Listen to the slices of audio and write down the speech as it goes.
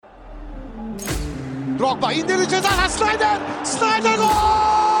Drogba indirdi ceza Snyder. Snyder gol!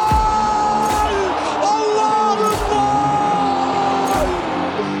 Allah'ım gol!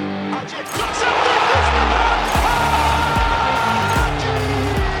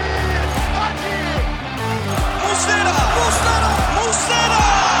 Muslera!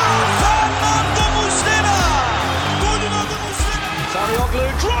 Fernando Muslera! Golün adı Muslera! Sarıyoglu,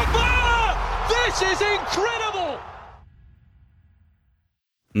 Drogba! This is incredible!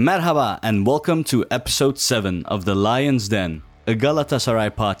 Merhaba and welcome to episode 7 of The Lion's Den, a Galatasaray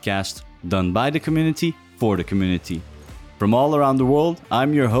podcast done by the community for the community. From all around the world,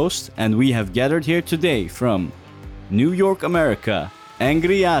 I'm your host and we have gathered here today from New York, America,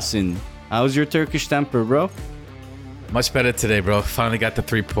 Angry Yasin. How's your Turkish temper, bro? Much better today, bro. Finally got the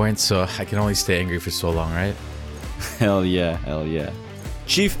 3 points, so I can only stay angry for so long, right? Hell yeah.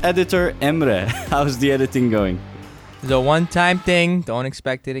 Chief Editor Emre, how's the editing going? It's a one-time thing. Don't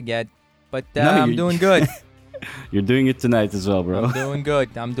expect it again. But No, I'm doing good. You're doing it tonight as well, bro. I'm doing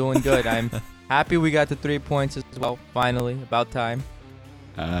good. I'm happy we got the 3 points as well. Finally. About time.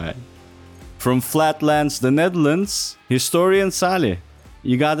 Alright. From Flatlands, the Netherlands, historian Salih.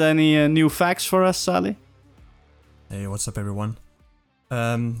 You got any new facts for us, Salih? Hey, what's up, everyone?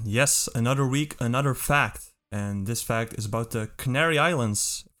 Yes, another week, another fact. And this fact is about the Canary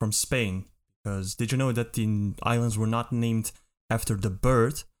Islands from Spain. Because did you know that the islands were not named after the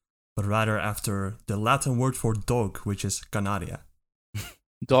bird, but rather after the Latin word for dog, which is Canaria?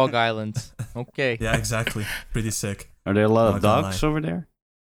 Dog Islands. Okay. Yeah, exactly. Pretty sick. Are there a lot of Not gonna dogs lie. over there?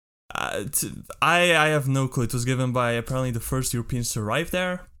 I have no clue. It was given by apparently the first Europeans to arrive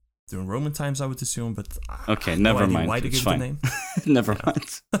there during Roman times, I would assume. But I Okay, have no never idea mind. why they It's gave fine. the name. Never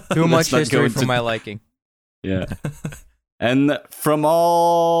mind. Too Let's much not go history into- for my liking. Yeah. And from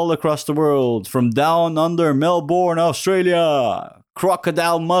all across the world, from down under Melbourne, Australia,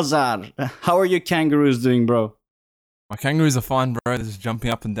 Crocodile Mazar. How are your kangaroos doing, bro? My kangaroos are fine, bro. They're just jumping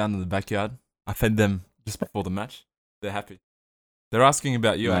up and down in the backyard. I fed them just before the match. They're happy. They're asking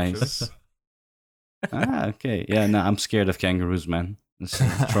about you, Nice. actually. Okay. Yeah, no, I'm scared of kangaroos, man. It's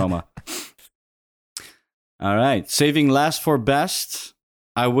trauma. All right. Saving last for best,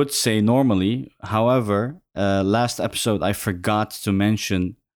 I would say normally. However, last episode, I forgot to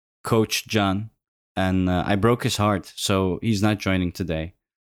mention Coach John, and I broke his heart, so he's not joining today.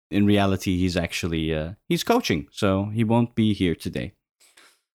 In reality, he's actually he's coaching, so he won't be here today.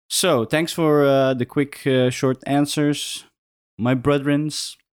 So, thanks for the quick, short answers, my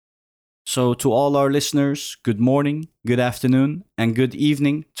brethrens. So, to all our listeners, good morning, good afternoon, and good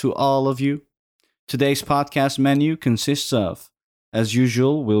evening to all of you. Today's podcast menu consists of, as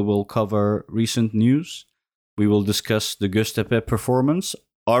usual, we will cover recent news. We will discuss the Goztepe Performance,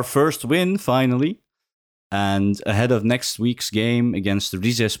 our first win, finally. And ahead of next week's game against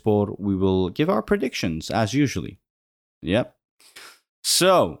Rizespor, we will give our predictions, as usually. Yep.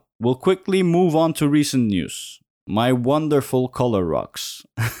 So, we'll quickly move on to recent news. My wonderful color rocks.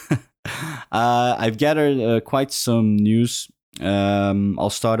 I've gathered quite some news. I'll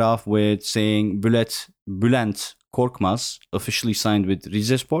start off with saying Bülent Korkmaz officially signed with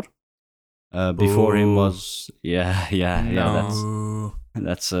Rizespor. Before him was Ooh.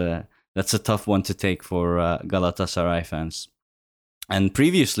 that's a tough one to take for Galatasaray fans. And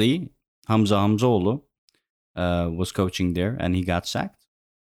previously, Hamza Hamzoğlu was coaching there, and he got sacked.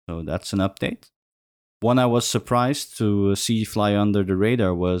 So that's an update. One I was surprised to see fly under the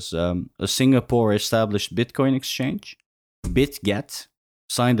radar was a Singapore-established Bitcoin exchange, BitGet,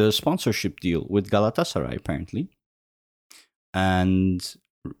 signed a sponsorship deal with Galatasaray, apparently. And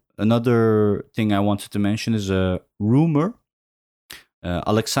another thing I wanted to mention is a rumor.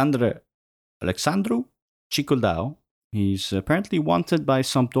 Alexandru Chikuldao, he's apparently wanted by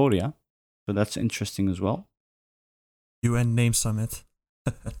Sampdoria, so that's interesting as well. UN Name Summit.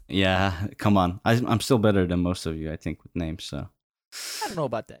 Yeah, come on. I'm still better than most of you, I think, with names, so. I don't know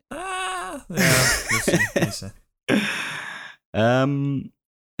about that. Yeah, we'll see.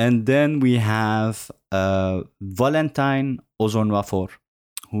 And then we have Valentine Ozonwafor,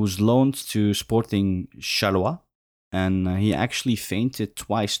 who's loaned to Sporting Charleroi, and he actually fainted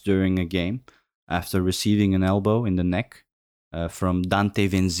twice during a game after receiving an elbow in the neck from Dante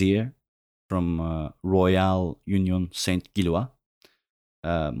Venzier from Royal Union Saint-Gilloise,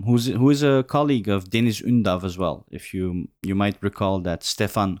 who is a colleague of Deniz Undav as well. If you might recall that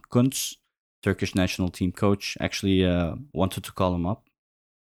Stefan Kuntz, Turkish national team coach, actually wanted to call him up.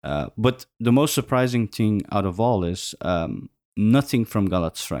 But the most surprising thing out of all is nothing from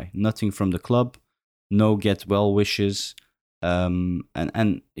Galatasaray, nothing from the club, no get well wishes.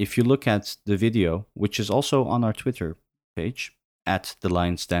 And if you look at the video, which is also on our Twitter page, at the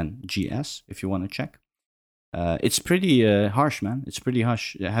Lions Den GS, if you want to check, It's pretty harsh, man. It's pretty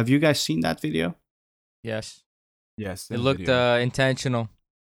harsh. Have you guys seen that video? Yes. Yes. It looked intentional.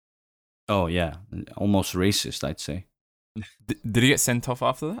 Oh yeah, almost racist, I'd say. Did he get sent off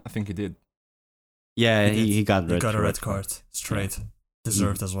after that? I think he did. Yeah, He did. he got He red. got a red card. Straight.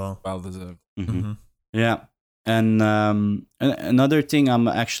 Deserved as well. Well deserved. Mm-hmm. Yeah, and another thing I'm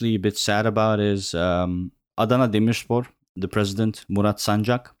actually a bit sad about is Adana Demirspor, the president Murat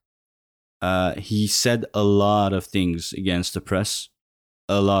Sancak. He said a lot of things against the press,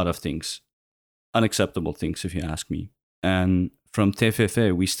 a lot of things, unacceptable things, if you ask me. And from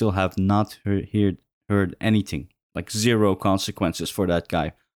TFF, we still have not heard anything, like zero consequences for that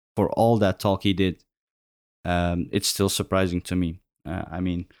guy, for all that talk he did. It's still surprising to me. I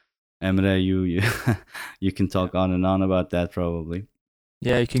mean, Emre, you you can talk on and on about that probably.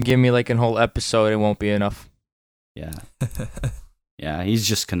 Yeah, you can give me like a whole episode. It won't be enough. Yeah, yeah, he's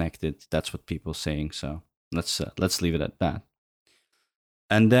just connected. That's what people saying. So let's leave it at that.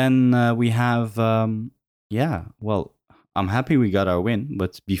 And then we have well, I'm happy we got our win,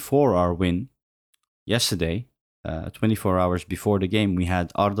 but before our win, yesterday, 24 hours before the game, we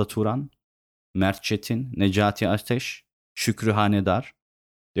had Arda Turan, Mert Çetin, Necati Ateş, Şükrü Hanedar.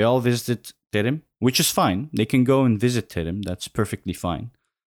 They all visited Terim, which is fine. They can go and visit Terim. That's perfectly fine.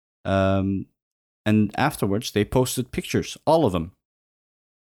 And afterwards, they posted pictures, all of them.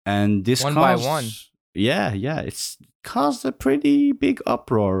 And this one caused, by one. Yeah, it's caused a pretty big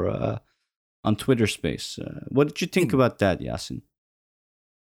uproar on Twitter Space. What did you think about that, Yasin?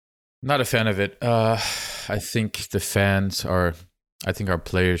 Not a fan of it. I think our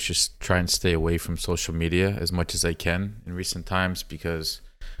players just try and stay away from social media as much as they can in recent times because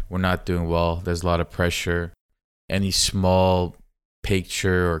we're not doing well. There's a lot of pressure. Any small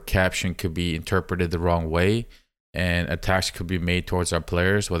picture or caption could be interpreted the wrong way and attacks could be made towards our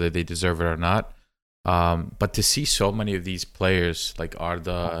players, whether they deserve it or not. But to see so many of these players like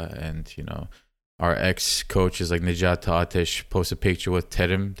Arda and, our ex-coaches like Necati Ateş post a picture with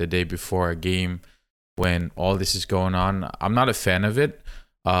Terim the day before a game when all this is going on, I'm not a fan of it.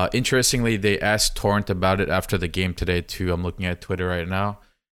 Interestingly, they asked Torrent about it after the game today too. I'm looking at Twitter right now.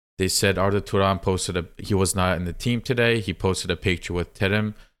 They said Arda Turan he was not in the team today. He posted a picture with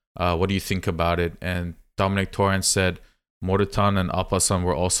Terim. What do you think about it? And Dominic Torrent said Morutan and Alparslan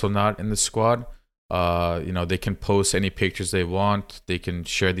were also not in the squad. They can post any pictures they want. They can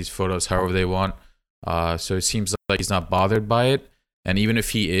share these photos however they want. So it seems like he's not bothered by it. And even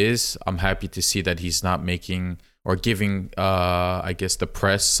if he is, I'm happy to see that he's not making or giving, the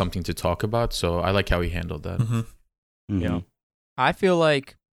press something to talk about. So I like how he handled that. Mm-hmm. Mm-hmm. Yeah. I feel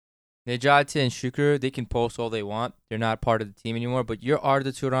like Necati and Şükrü, they can post all they want. They're not part of the team anymore. But you're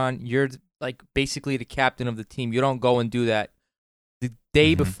Arda Turan. You're like basically the captain of the team. You don't go and do that the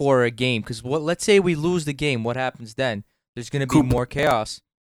day before a game. Because let's say we lose the game. What happens then? There's going to be more chaos.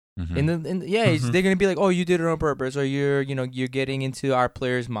 Mm-hmm. They're gonna be like, oh, you did it on purpose, or you're getting into our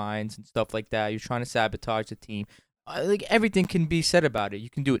players' minds and stuff like that. You're trying to sabotage the team. Like everything can be said about it. You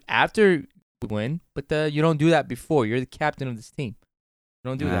can do it after we win, but you don't do that before. You're the captain of this team. You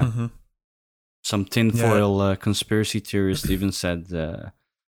don't do that. Mm-hmm. Some tinfoil conspiracy theorists even said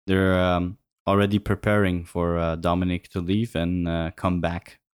they're already preparing for Dominic to leave and come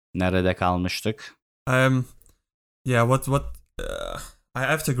back. Nerede kalmıştık? I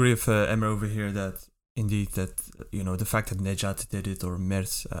have to agree with Emre over here that indeed that the fact that Necati did it or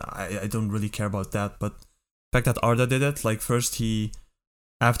Mert, I don't really care about that. But the fact that Arda did it, like first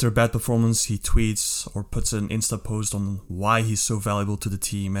after a bad performance, he tweets or puts an Insta post on why he's so valuable to the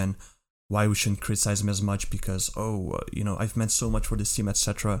team and why we shouldn't criticize him as much because I've meant so much for this team,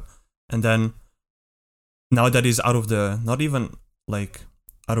 etc. And then now that he's out of the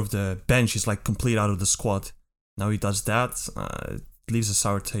out of the bench, he's like complete out of the squad. Now he does that. Leaves a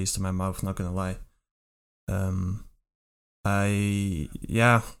sour taste in my mouth, not gonna lie. I'm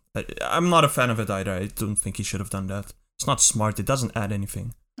not a fan of it either. I don't think he should have done that. It's not smart. It doesn't add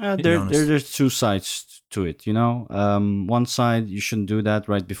anything. There's two sides to it, one side, you shouldn't do that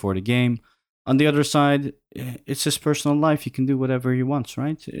right before the game. On the other side, it's his personal life. He can do whatever he wants,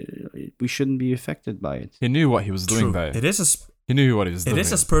 right? We shouldn't be affected by it. He knew what he was doing, though. He knew what he was doing. It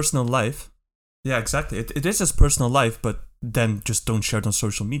is his personal life. Yeah, exactly. It is his personal life, but then just don't share it on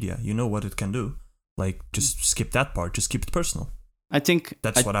social media. You know what it can do. Like, just skip that part. Just keep it personal. I think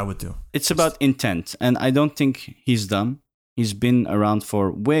that's what I would do. It's about intent, and I don't think he's dumb. He's been around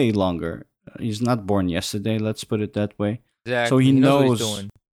for way longer. He's not born yesterday. Let's put it that way. Exactly. So he knows what he's doing.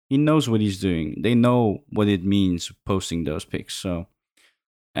 He knows what he's doing. They know what it means posting those pics. So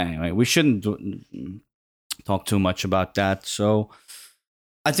anyway, we shouldn't talk too much about that. So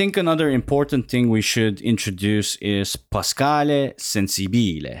I think another important thing we should introduce is Pasquale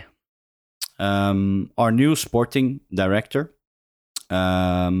Sensibile, our new sporting director.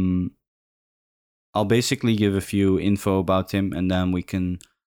 I'll basically give a few info about him, and then we can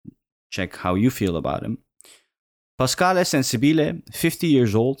check how you feel about him. Pasquale Sensibile, 50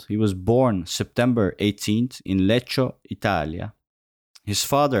 years old. He was born September 18th in Lecce, Italia. His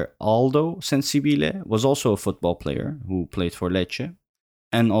father, Aldo Sensibile, was also a football player who played for Lecce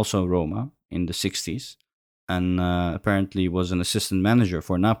and also Roma in the 60s, and apparently was an assistant manager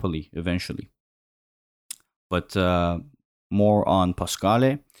for Napoli eventually. But more on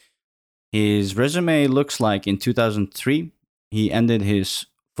Pasquale. His resume looks like in 2003, he ended his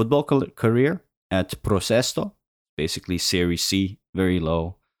football career at Prosesto, basically Serie C, very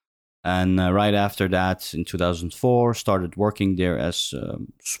low. And right after that, in 2004, started working there as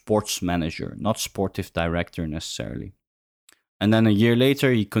sports manager, not sportive director necessarily. And then a year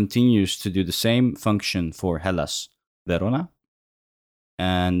later, he continues to do the same function for Hellas Verona.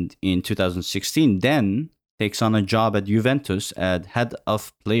 And in 2016, then takes on a job at Juventus as head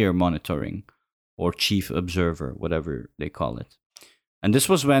of player monitoring or chief observer, whatever they call it. And this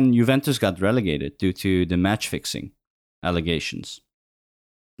was when Juventus got relegated due to the match fixing allegations.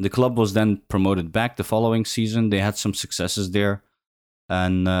 The club was then promoted back the following season. They had some successes there.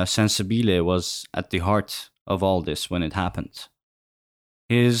 And Sensibile was at the heart of all this when it happened.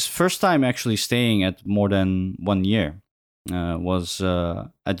 His first time actually staying at more than 1 year was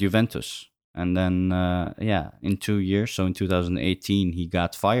at Juventus. And then, in 2 years, so in 2018, he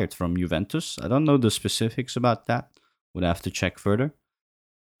got fired from Juventus. I don't know the specifics about that. Would have to check further.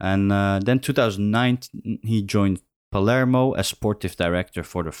 And then 2009, he joined Palermo as sportive director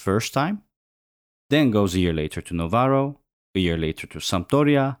for the first time. Then goes a year later to Novara, a year later to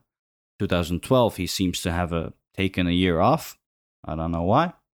Sampdoria. 2012, he seems to have taken a year off. I don't know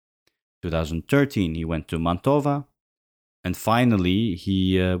why. 2013, he went to Mantova. And finally,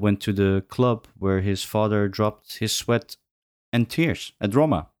 he went to the club where his father dropped his sweat and tears at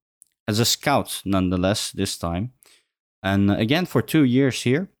Roma. As a scout, nonetheless, this time. And again, for 2 years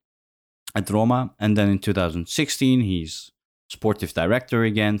here at Roma. And then in 2016, he's sportive director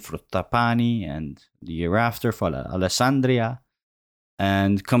again for Trapani. And the year after for Alessandria.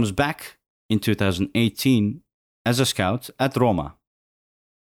 And comes back in 2018 as a scout at Roma.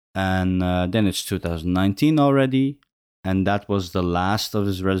 And then it's 2019 already. And that was the last of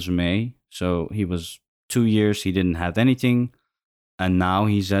his resume. So he was 2 years, he didn't have anything. And now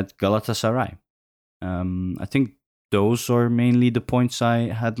he's at Galatasaray. I think those are mainly the points I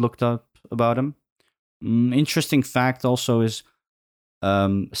had looked up about him. Interesting fact also is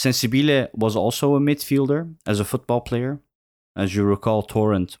Sensibile was also a midfielder as a football player. As you recall,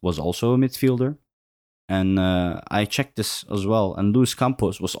 Torrent was also a midfielder. And I checked this as well. And Luis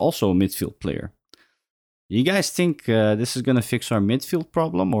Campos was also a midfield player. You guys think this is going to fix our midfield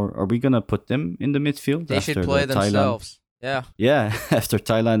problem, or are we going to put them in the midfield? They should play themselves. Yeah. Yeah, after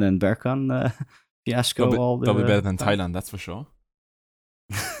Thailand and Berkan fiasco. They'll be better than Thailand, that's for sure.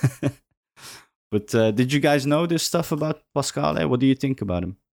 But did you guys know this stuff about Pasquale? What do you think about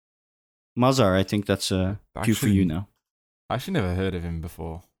him? Mazar, I think that's a cue for you now. I actually never heard of him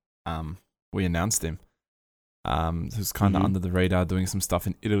before we announced him. He was kind of under the radar doing some stuff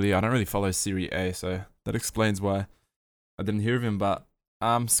in Italy. I don't really follow Serie A, so that explains why I didn't hear of him. But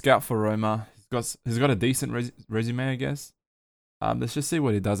scout for Roma. He's got a decent resume, I guess. Let's just see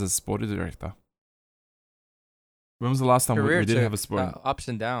what he does as sporting director. When was the last time we did have a sporting? Ups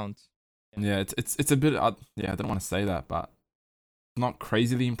and downs. Yeah, it's a bit. I don't want to say that, but not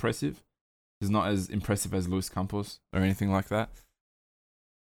crazily impressive. He's not as impressive as Luis Campos or anything like that.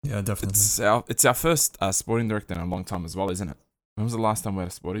 Yeah, definitely. It's our first sporting director in a long time as well, isn't it? When was the last time we had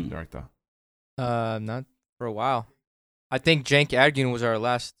a sporting director? Not for a while. I think Cenk Ergün was our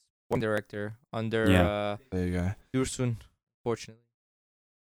last sporting director under there you go. Dursun, fortunately.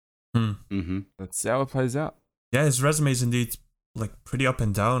 Let's see how it plays out. Yeah, his resume is indeed pretty up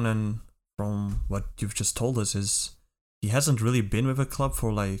and down, and from what you've just told us, is he hasn't really been with a club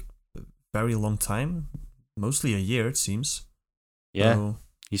for a very long time, mostly a year it seems. Yeah. So,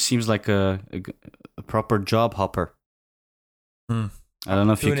 he seems like a proper job hopper. I don't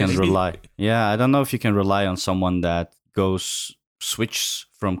know if you can rely. Yeah, I don't know if you can rely on someone that switches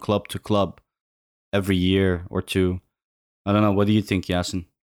from club to club every year or two. I don't know. What do you think, Yasin?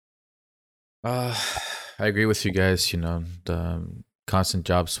 I agree with you guys. The constant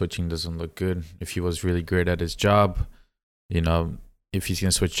job switching doesn't look good. If he was really great at his job, if he's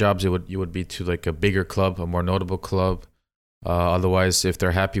gonna switch jobs, it would be to a bigger club, a more notable club. Otherwise, if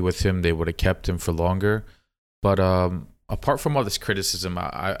they're happy with him, they would have kept him for longer. But apart from all this criticism,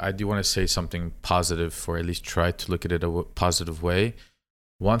 I do want to say something positive, or at least try to look at it a positive way.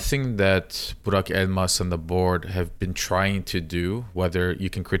 One thing that Burak Elmas and the board have been trying to do, whether you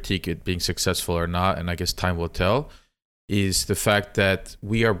can critique it being successful or not, and I guess time will tell, is the fact that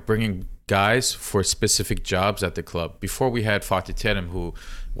we are bringing guys for specific jobs at the club. Before we had Fatih Terim, who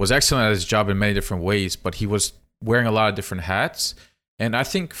was excellent at his job in many different ways, but he was wearing a lot of different hats. And I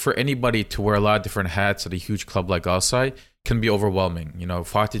think for anybody to wear a lot of different hats at a huge club like Galatasaray can be overwhelming. You know,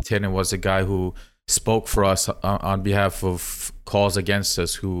 Fatih Terim was a guy who spoke for us on behalf of calls against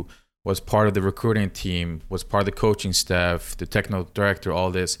us, who was part of the recruiting team, was part of the coaching staff, the technical director, all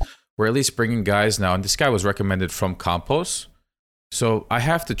this. We're at least bringing guys now, and this guy was recommended from Campos. So I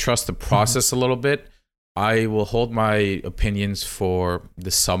have to trust the process a little bit. I will hold my opinions for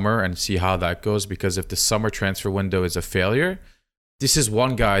the summer and see how that goes, because if the summer transfer window is a failure, this is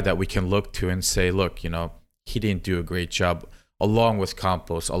one guy that we can look to and say, look, you know, he didn't do a great job, along with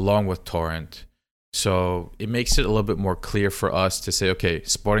Campos, along with Torrent. So it makes it a little bit more clear for us to say, okay,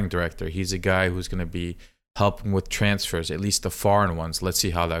 sporting director, he's a guy who's going to be helping with transfers, at least the foreign ones. Let's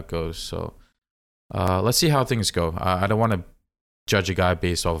see how that goes. So let's see how things go. I don't want to judge a guy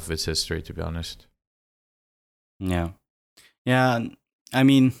based off of his history, to be honest. Yeah. I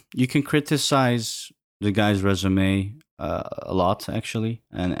mean, you can criticize the guy's resume a lot, actually.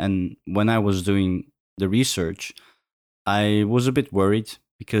 And when I was doing the research, I was a bit worried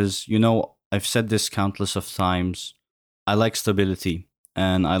because, you know, I've said this countless of times. I like stability,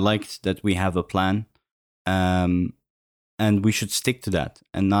 and I liked that we have a plan. And we should stick to that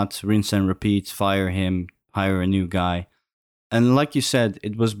and not rinse and repeat, fire him, hire a new guy. And like you said,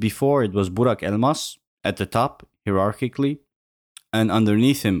 it was Burak Elmas at the top, hierarchically, and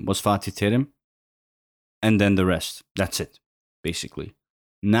underneath him was Fatih Terim, and then the rest. That's it, basically.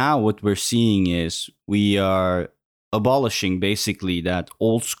 Now what we're seeing is we are abolishing basically that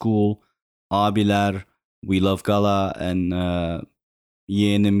old school abiler, we love Gala, and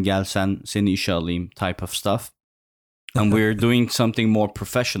yeğenim gelsen seni işe alayım type of stuff. And we're doing something more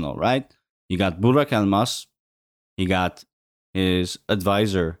professional, right? You got Burak Elmas, you got his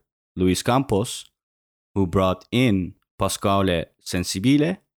advisor, Luis Campos, who brought in Pasquale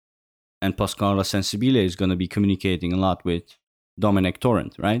Sensibile. And Pasquale Sensibile is going to be communicating a lot with Dominic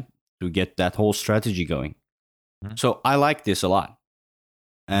Torrent, right? To get that whole strategy going. Mm-hmm. So I like this a lot.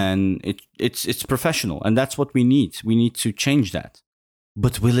 And it's professional. And that's what we need. We need to change that.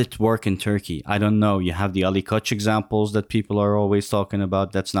 But will it work in Turkey? I don't know. You have the Ali Koç examples that people are always talking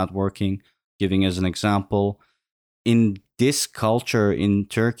about. That's not working. Giving as an example. In this culture in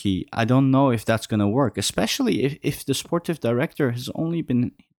Turkey, I don't know if that's going to work, especially if the sportive director has only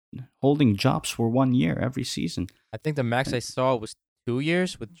been holding jobs for 1 year every season. I think the max I saw was 2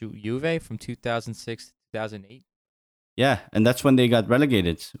 years with Juve from 2006 to 2008. Yeah, and that's when they got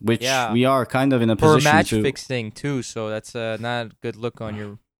relegated, which we are kind of in a position for match to fixing too. So that's not a good look on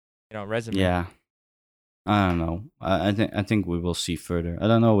your, resume. Yeah, I don't know. I think we will see further. I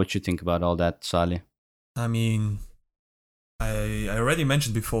don't know what you think about all that, Salih. I mean, I already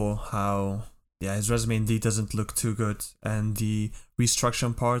mentioned before how his resume indeed doesn't look too good, and the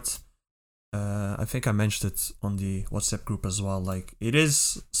restructuring part. I think I mentioned it on the WhatsApp group as well. Like, it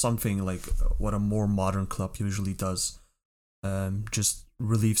is something like what a more modern club usually does. Just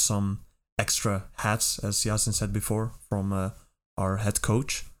relieve some extra hats, as Yasin said before, from our head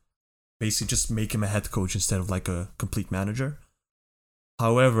coach. Basically, just make him a head coach instead of like a complete manager.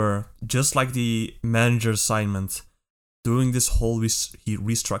 However, just like the manager assignment, doing this whole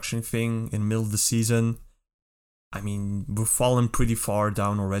restructuring thing in the middle of the season, I mean, we've fallen pretty far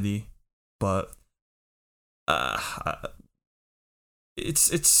down already. But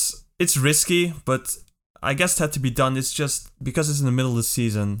it's risky, but I guess it had to be done. It's just because it's in the middle of the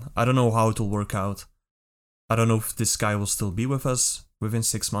season, I don't know how it will work out. I don't know if this guy will still be with us within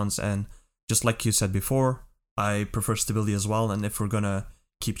 6 months. And just like you said before, I prefer stability as well. And if we're gonna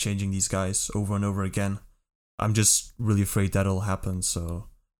keep changing these guys over and over again, I'm just really afraid that'll happen. So,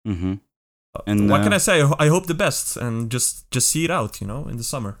 and what can I say? I hope the best, and just see it out, in the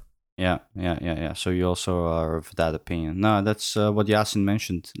summer. Yeah. So you also are of that opinion. No, that's what Yasin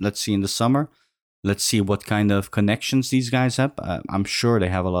mentioned. Let's see in the summer. Let's see what kind of connections these guys have. I'm sure they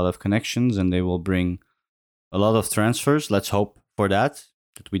have a lot of connections, and they will bring a lot of transfers. Let's hope for that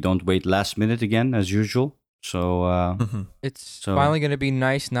we don't wait last minute again, as usual. So it's finally going to be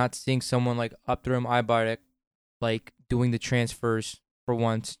nice not seeing someone like Abdurrahim Aybarek like doing the transfers for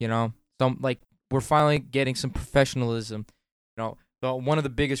once. We're finally getting some professionalism. So one of the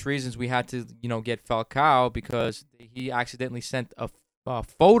biggest reasons we had to, get Falcao, because he accidentally sent a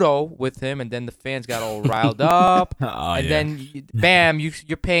photo with him, and then the fans got all riled up. Then, bam,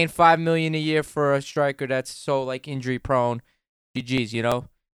 you're paying $5 million a year for a striker that's so like injury prone. GG's, you know.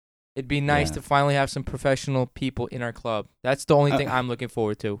 It'd be nice to finally have some professional people in our club. That's the only thing I'm looking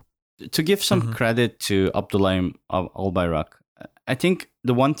forward to. To give some credit to Abdullah Albayrak, I think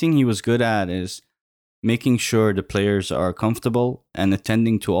the one thing he was good at is making sure the players are comfortable and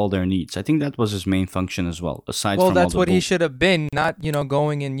attending to all their needs. I think that was his main function as well. Well, that's what he should have been, not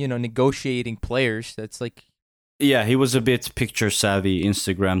going and negotiating players. That's like, yeah, he was a bit picture savvy,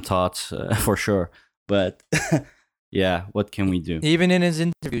 Instagram taught for sure. But yeah, what can we do? Even in his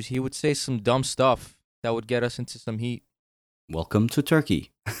interviews, he would say some dumb stuff that would get us into some heat. Welcome to Turkey.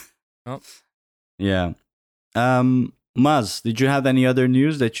 Oh. Yeah. Maz, did you have any other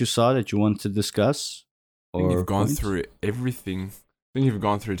news that you saw that you want to discuss? I think you've gone through everything. I think you've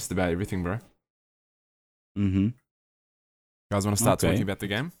gone through just about everything, bro. Mm-hmm. You guys want to start talking about the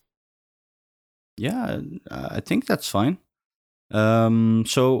game? Yeah, I think that's fine.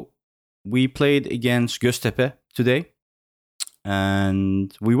 So we played against Goztepe today,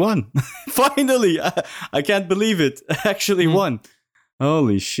 and we won. Finally! I can't believe it. Actually won.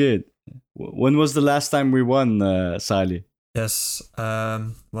 Holy shit. When was the last time we won, Salih? Yes,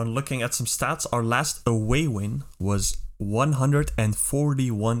 when looking at some stats, our last away win was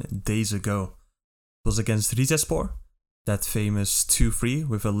 141 days ago. It was against Rizespor, that famous 2-3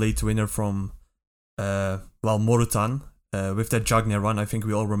 with a late winner from, Morutan, with that Jagner run. I think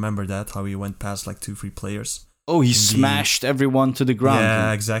we all remember that, how he went past like 2-3 players. Oh, he smashed everyone to the ground.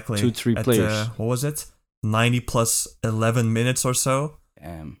 Yeah, exactly. 2-3 players. What was it? 90 plus 11 minutes or so.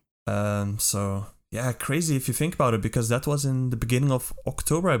 Damn. So yeah, crazy if you think about it, because that was in the beginning of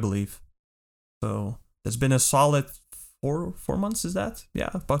October, I believe. So it's been a solid 4 months. Is that? Yeah,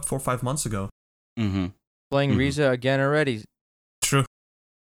 about 4 or 5 months ago. Mm-hmm. Playing Riza again already. True.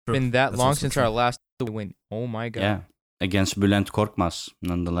 Been that long since our last win. Oh my god. Yeah, against Bülent Korkmaz,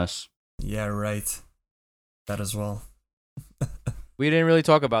 nonetheless. Yeah, right. That as well. We didn't really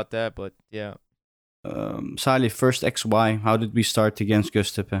talk about that, but yeah. Salih, first XY, how did we start against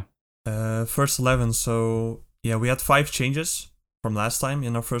Goztepe? First 11, so yeah, we had 5 changes from last time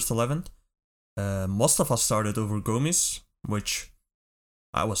in our first 11. Most of us started over Gomis, which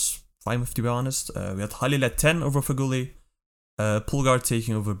I was fine with, to be honest. We had Halil at 10 over Faguli, Pulgar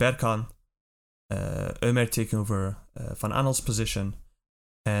taking over Berkan, Ömer taking over Van Aanel's position,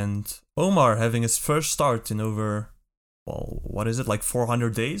 and Omar having his first start in over, what is it, like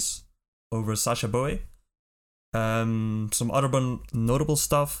 400 days over Sasha Boye. Some other notable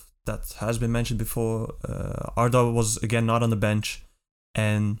stuff that has been mentioned before. Arda was again not on the bench,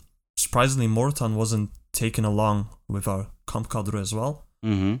 and surprisingly Mortan wasn't taken along with our comp cadre as well.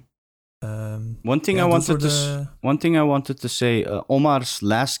 Mm-hmm. One thing I wanted to say, Omar's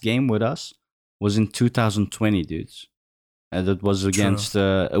last game with us was in 2020, dudes. And that was against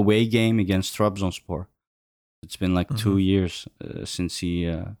away game against Trabzonspor. It's been like 2 years since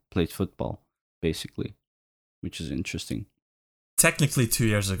he played football, basically, which is interesting. Technically 2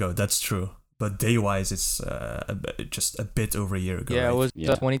 years ago, that's true. But day-wise, it's just a bit over a year ago. Yeah, right? it was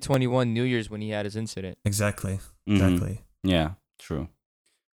 2021 New Year's when he had his incident. Exactly. Yeah, true.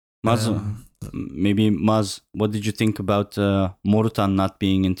 Maz, what did you think about Morutan not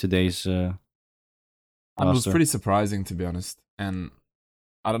being in today's It was pretty surprising, to be honest. And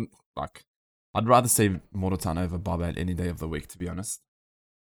I'd rather say Morutan over Babel any day of the week, to be honest.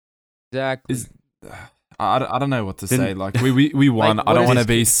 Exactly. I don't know what to say. Like we won. Like, I don't want to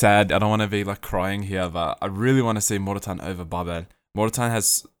be sad. I don't want to be like crying here, but I really want to say Morutan over Babel. Morutan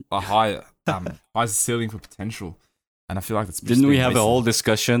has a high ceiling for potential, and I feel like it's. Didn't we have a whole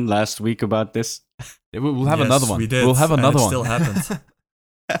discussion last week about this? Yeah, we'll have another one. We did. We'll have another one. Still happened.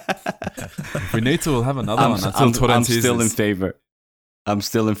 If we need to, we'll have another one until I'm still in favor. I'm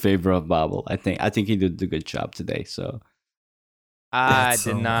still in favor of Babel. I think he did a good job today. So. I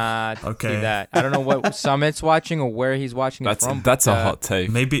did not see that. I don't know what Summit's watching or where he's watching it from. That's a hot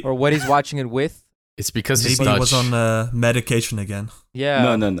take. Maybe, or what he's watching it with. It's because maybe he was on medication again.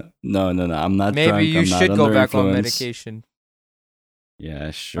 Yeah. No. I'm not. Maybe drunk. you should go back on medication.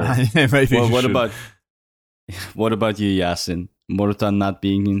 Yeah, sure. Maybe. Well, what about you, Yasin? Morutan not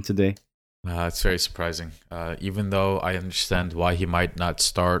being in today? It's very surprising. Even though I understand why he might not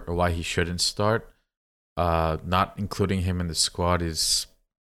start or why he shouldn't start. Not including him in the squad is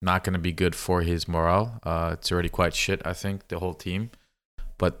not going to be good for his morale. It's already quite shit, I think, the whole team.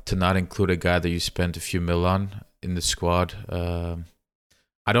 But to not include a guy that you spent a few mil on in the squad,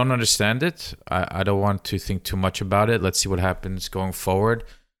 I don't understand it. I don't want to think too much about it. Let's see what happens going forward.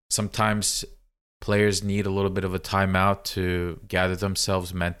 Sometimes players need a little bit of a timeout to gather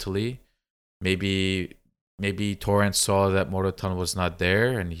themselves mentally. Maybe Torrent saw that Mototan was not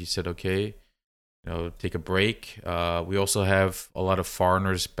there, and he said, okay, take a break. We also have a lot of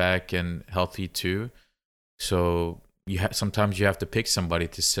foreigners back and healthy too. So sometimes you have to pick somebody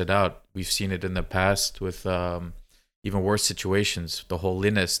to sit out. We've seen it in the past with even worse situations. The whole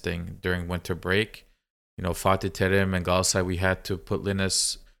Linus thing during winter break. Fatih Terim and Galatasaray, we had to put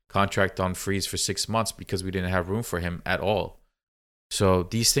Linus' contract on freeze for 6 months because we didn't have room for him at all. So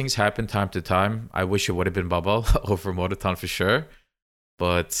these things happen time to time. I wish it would have been Babal over Mototan for sure.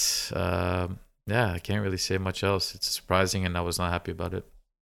 But I can't really say much else. It's surprising and I was not happy about it.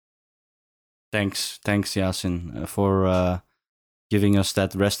 Thanks, Yasin, for giving us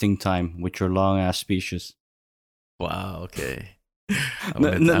that resting time with your long-ass speeches. Wow, okay.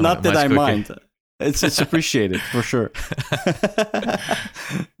 Not that I mind. It's appreciated for sure.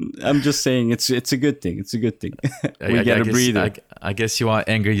 I'm just saying it's a good thing. It's a good thing. We get a breather. I guess you want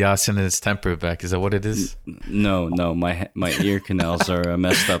anger Yasin and his temper back. Is that what it is? No. My ear canals are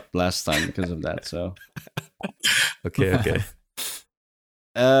messed up last time because of that. So. Okay.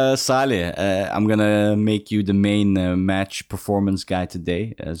 Salih, I'm gonna make you the main match performance guy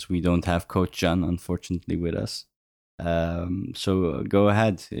today, as we don't have Coach Can unfortunately with us. So go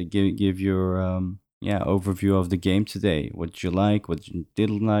ahead, give your overview of the game today. What did you like? What you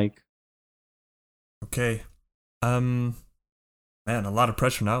didn't like? Okay, man, a lot of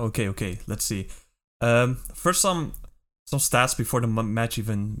pressure now. Okay, let's see. First some stats before the match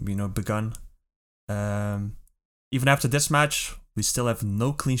even begun. Even after this match, we still have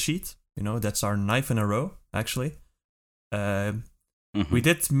no clean sheet. That's our 9th in a row actually. We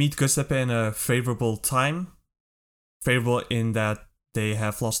did meet Goztepe in a favorable time. Favorable in that they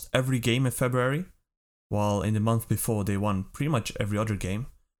have lost every game in February, while in the month before they won pretty much every other game.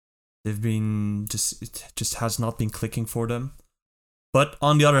 They've been it just has not been clicking for them. But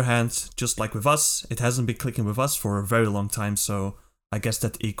on the other hand, just like with us, it hasn't been clicking with us for a very long time, so I guess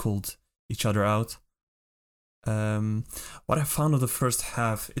that equaled each other out. What I found of the first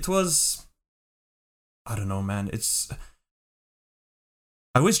half, it was, I don't know, man,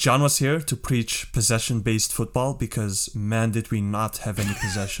 I wish John was here to preach possession-based football, because man, did we not have any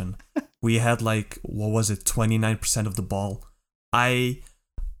possession. We had 29% of the ball. I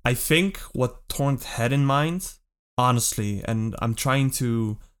think what Torrent had in mind, honestly, and I'm trying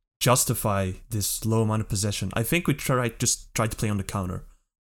to justify this low amount of possession, I think we tried to play on the counter.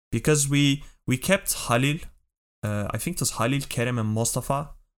 Because we kept Halil, I think it was Halil, Kerem and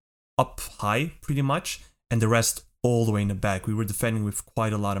Mostafa up high pretty much, and the rest all the way in the back. We were defending with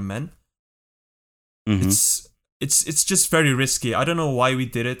quite a lot of men. Mm-hmm. It's just very risky. I don't know why we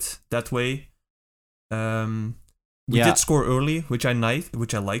did it that way. We did score early, which I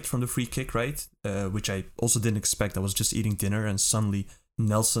liked from the free kick, right? Which I also didn't expect. I was just eating dinner and suddenly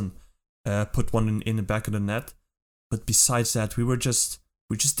Nelson put one in the back of the net. But besides that, we just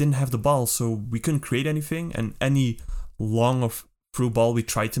didn't have the ball, so we couldn't create anything, and any long or through ball we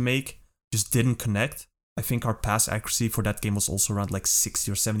tried to make just didn't connect. I think our pass accuracy for that game was also around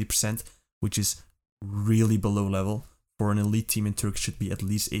 60 or 70%, which is really below level. For an elite team in Turkey, should be at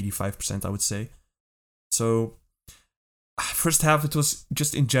least 85%, I would say. So, first half, it was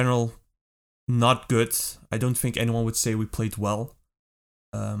just in general not good. I don't think anyone would say we played well.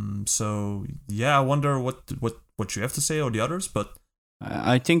 So, I wonder what you have to say, or the others, but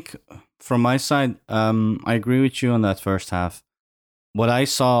I think from my side, I agree with you on that first half. What I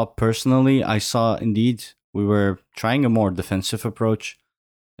saw personally, indeed we were trying a more defensive approach.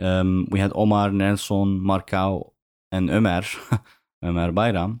 We had Omar, Nelson, Marcao, and Ömer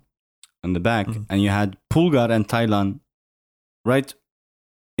Bayram in the back, and you had Pulgar and Taylan right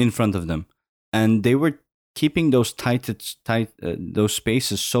in front of them, and they were keeping those those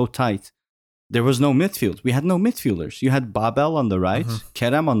spaces so tight. There was no midfield. We had no midfielders. You had Babel on the right,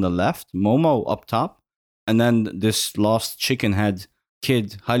 Kerem on the left, Momo up top, and then this lost chicken head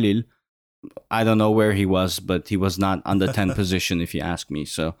kid, Halil. I don't know where he was, but he was not on the 10 position, if you ask me.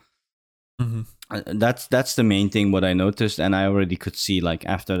 So that's the main thing what I noticed, and I already could see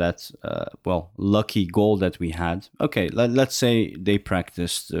after that lucky goal that we had. Okay, let's say they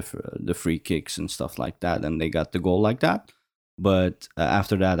practiced the free kicks and stuff like that, and they got the goal like that. But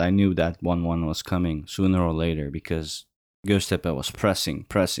after that, I knew that 1-1 was coming sooner or later, because Goztepe was pressing,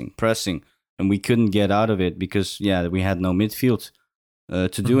 and we couldn't get out of it because we had no midfield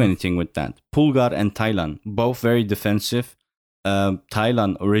to do anything with that. Pulgar and Taylan, both very defensive.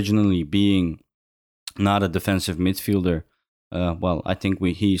 Taylan originally being not a defensive midfielder. I think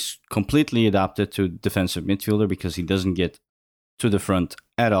he's completely adapted to defensive midfielder, because he doesn't get to the front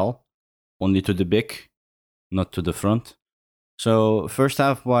at all. only to the back, not to the front. So first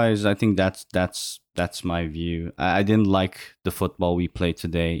half wise, I think that's my view. I didn't like the football we played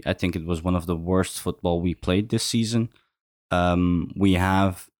today. I think it was one of the worst football we played this season. I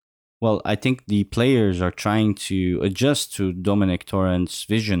think the players are trying to adjust to Dominic Torrent's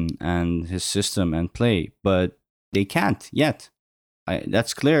vision and his system and play, but they can't yet.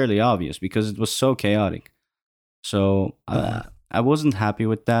 That's clearly obvious because it was so chaotic. So I wasn't happy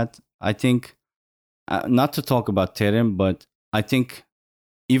with that. I think, not to talk about Terim, but I think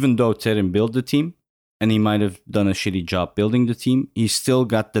even though Terim built the team, and he might have done a shitty job building the team, he still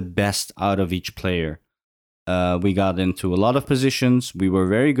got the best out of each player. We got into a lot of positions. We were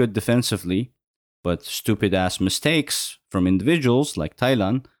very good defensively, but stupid ass mistakes from individuals like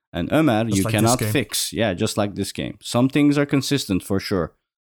Thailand and Ömer, you cannot fix. Yeah, just like this game. Some things are consistent for sure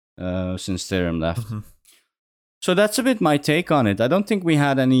since Terim left. Mm-hmm. So that's a bit my take on it. I don't think we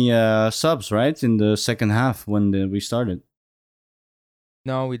had any subs, right, in the second half when we started.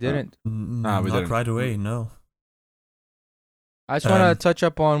 No, we didn't. Not right away, no. I just want to touch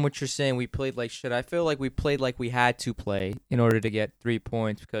up on what you're saying. We played like shit. I feel like we played like we had to play in order to get 3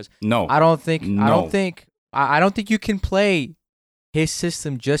 points because I don't think you can play his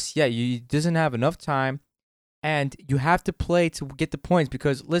system just yet. You doesn't have enough time, and you have to play to get the points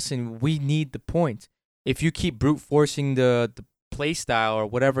because listen, we need the points. If you keep brute forcing the play style or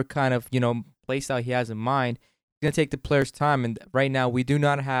whatever kind of play style he has in mind, it's gonna take the player's time. And right now, we do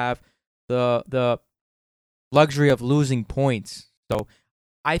not have the luxury of losing points. So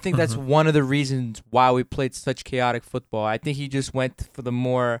I think that's one of the reasons why we played such chaotic football. I think he just went for the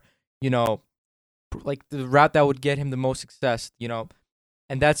more like the route that would get him the most success.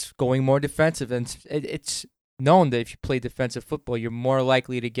 And that's going more defensive. And it's known that if you play defensive football, you're more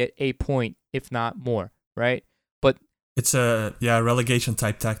likely to get a point, if not more, right? But it's a relegation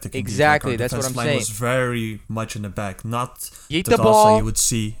type tactic. Exactly, that's what I'm saying. Was very much in the back, not eat the ball. Also you would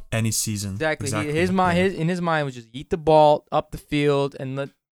see any season. Exactly. His mind was just eat the ball up the field and let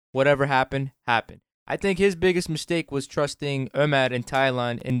whatever happen. I think his biggest mistake was trusting Ömer and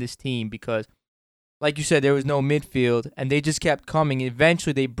Thailand in this team because, like you said, there was no midfield and they just kept coming.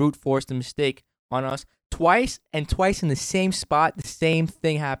 Eventually, they brute forced the mistake on us twice in the same spot. The same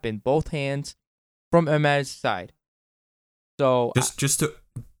thing happened. Both hands from Ömer's side. So just to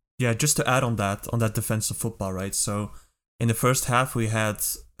add on that defensive football, right? So in the first half we had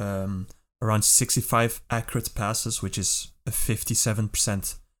around 65 accurate passes, which is a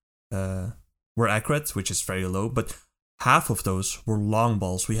 57% were accurate, which is very low. But half of those were long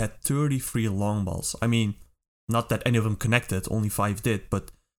balls. We had 33 long balls. I mean, not that any of them connected, only 5 did.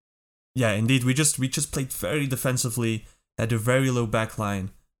 But yeah, indeed, we just played very defensively, had a very low back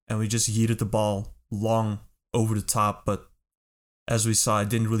line, and we just yeeted the ball long over the top. But as we saw, it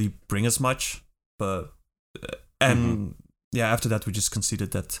didn't really bring us much. But after that, we just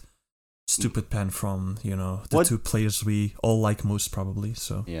conceded that stupid pen from the two players we all like most, probably.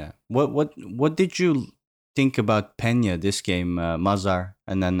 So yeah, what did you think about Peña this game, Mazar,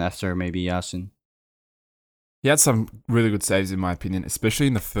 and then after maybe Yasin? He had some really good saves, in my opinion, especially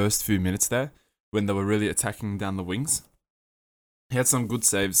in the first few minutes there when they were really attacking down the wings. He had some good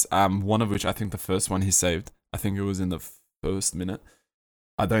saves. One of which I think the first one he saved. I think it was in the first minute.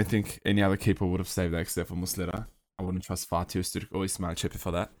 I don't think any other keeper would have saved that except for Muslera. I wouldn't trust Fatih Öztürk or Ismail Çepi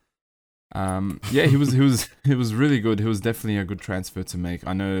for that. He was really good. He was definitely a good transfer to make.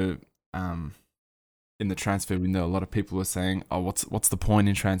 I know in the transfer window, a lot of people were saying, "Oh, what's the point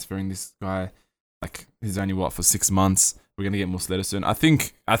in transferring this guy? Like he's only for 6 months. We're gonna get Muslera soon." I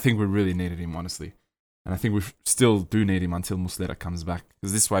think we really needed him, honestly, and I think we still do need him until Muslera comes back.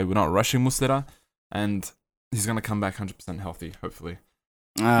 Because this way, we're not rushing Muslera, and he's gonna come back 100% healthy, hopefully.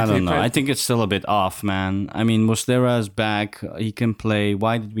 I don't know. I think it's still a bit off, man. I mean, Muslera is back. He can play.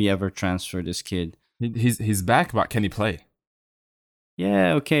 Why did we ever transfer this kid? He's back, but can he play?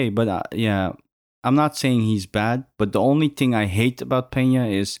 Yeah, okay. But I'm not saying he's bad. But the only thing I hate about Peña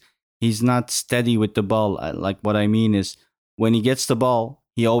is he's not steady with the ball. Like what I mean is when he gets the ball,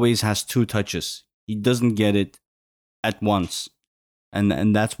 he always has 2 touches. He doesn't get it at once.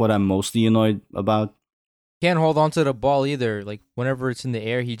 And that's what I'm mostly annoyed about. Can't hold on to the ball either. Like whenever it's in the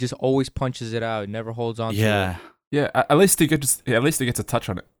air, he just always punches it out. Never holds on to it. Yeah. At least he gets a touch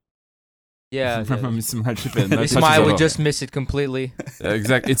on it. Yeah. Ismail would just miss it completely.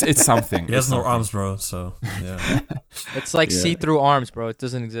 Exactly. It's something. He has no arms, bro. So yeah. It's like see-through arms, bro. It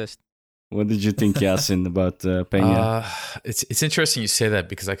doesn't exist. What did you think, Yasin, about Peña? It's interesting you say that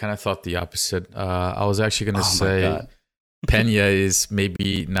because I kind of thought the opposite. I was actually going to say Peña is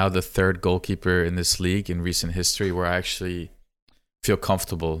maybe now the 3rd goalkeeper in this league in recent history where I actually feel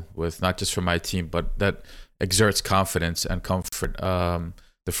comfortable with, not just for my team, but that exerts confidence and comfort.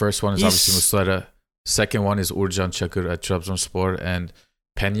 The first one is obviously Muslera. Second one is Uğurcan Çakır at Trabzonspor, and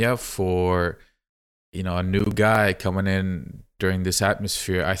Peña for, a new guy coming in during this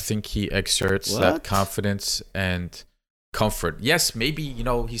atmosphere. I think he exerts that confidence and comfort. Yes, maybe,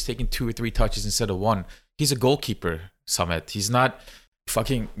 he's taking 2 or 3 touches instead of 1. He's a goalkeeper, Samet. He's not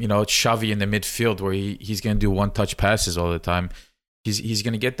fucking, Xavi in the midfield where he's going to do one-touch passes all the time. He's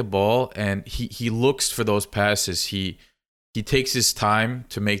going to get the ball, and he looks for those passes. He takes his time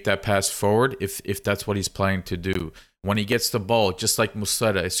to make that pass forward if that's what he's planning to do. When he gets the ball, just like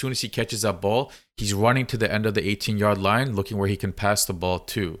Muslera, as soon as he catches that ball, he's running to the end of the 18-yard line, looking where he can pass the ball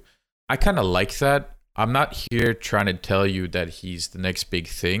to. I kind of like that. I'm not here trying to tell you that he's the next big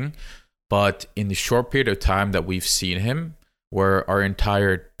thing, but in the short period of time that we've seen him, where our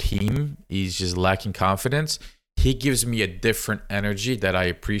entire team is just lacking confidence, he gives me a different energy that I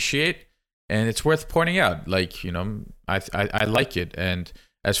appreciate, and it's worth pointing out. I like it. And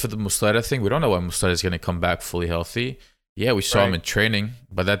as for the Muslera thing, we don't know when Muslera is going to come back fully healthy. Yeah, we saw him in training,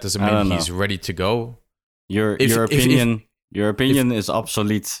 but that doesn't mean he's ready to go. Your opinion is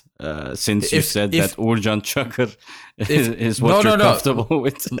obsolete since you said that Uğurcan Çakır is what you're comfortable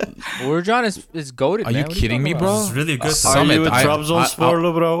with. Uğurcan is goated. Are you kidding me, bro? It's really good. Are you a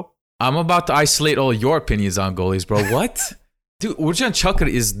Trabzonspor, bro? I'm about to isolate all your opinions on goalies, bro. What? Dude, Uğurcan Çakır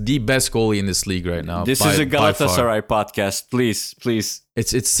is the best goalie in this league right now. This is a Galatasaray podcast. Please.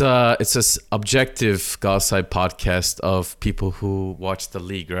 It's a objective Galatasaray podcast of people who watch the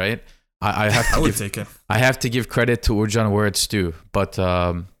league, right? I have to give credit to Uğurcan where it's due. But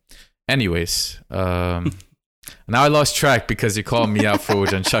anyways, now I lost track because you called me out for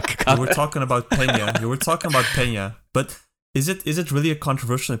Uğurcan Çakır. You were talking about Peña. But is it really a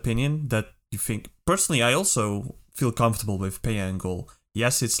controversial opinion that you think? Personally, I also feel comfortable with Peña in goal.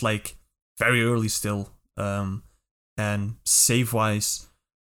 Yes, it's very early still. And save-wise,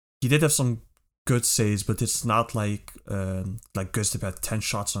 he did have some good saves, but it's not like Goztepe had 10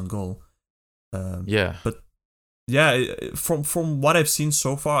 shots on goal. But yeah, from what I've seen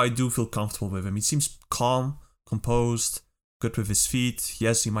so far, I do feel comfortable with him. He seems calm, composed, good with his feet.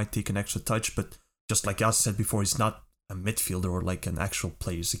 Yes, he might take an extra touch, but just like Jas said before, he's not a midfielder or an actual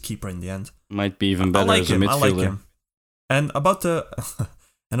player. He's a keeper in the end. Might be even better as a midfielder. I like him. And about the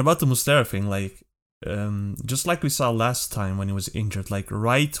Muslera thing, just like we saw last time when he was injured,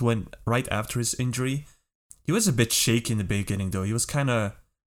 right after his injury, he was a bit shaky in the beginning though.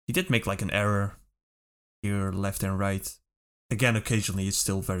 He did make an error here, left and right. Again, occasionally he's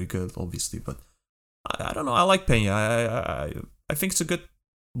still very good, obviously, but I don't know. I like Peña. I think it's a good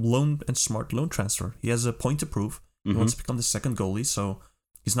smart loan transfer. He has a point to prove. He wants to become the second goalie, so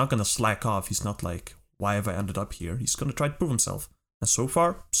he's not gonna slack off. He's not why have I ended up here? He's gonna try to prove himself. And so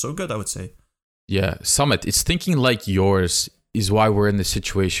far, so good, I would say. Yeah, Summit, it's thinking like yours is why we're in the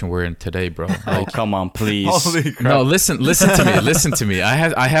situation we're in today, bro. Come on, please. Holy crap. No, listen to me. I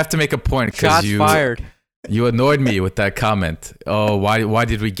have to make a point because fired. You annoyed me with that comment. Oh, why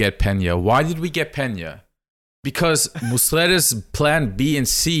did we get Peña? Why did we get Peña? Because Muslera's plan B and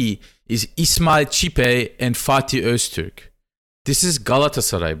C is İsmail Çipe and Fatih Öztürk. This is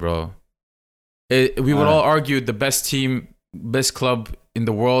Galatasaray, bro. We would all argue the best team, best club in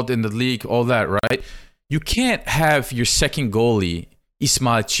the world, in the league, all that, right? You can't have your second goalie,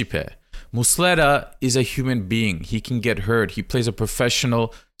 İsmail Çipe. Muslera is a human being. He can get hurt. He plays a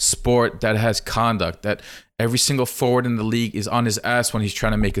professional sport that has conduct, that every single forward in the league is on his ass when he's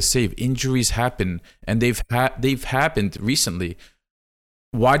trying to make a save. Injuries happen, and they've happened recently.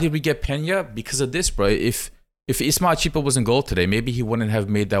 Why did we get Peña? Because of this, bro. If İsmail Çipe was in goal today, maybe he wouldn't have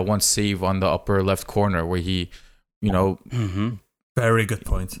made that one save on the upper left corner where he, Very good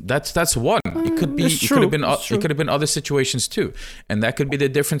point. That's one. It could be. It could have been other situations too, and that could be the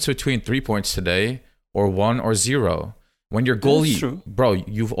difference between 3 points today or 1 or 0. When your goalie, bro,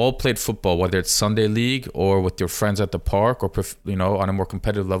 you've all played football, whether it's Sunday league or with your friends at the park or on a more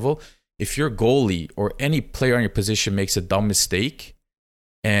competitive level. If your goalie or any player on your position makes a dumb mistake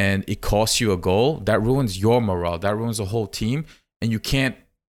and it costs you a goal, that ruins your morale. That ruins the whole team, and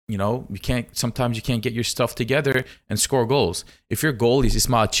sometimes you can't get your stuff together and score goals. If your goal is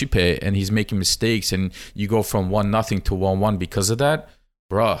İsmail Çipe and he's making mistakes and you go from 1-0 to 1-1 because of that,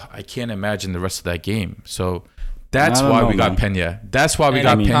 bruh, I can't imagine the rest of that game. So that's why we got Peña. That's why we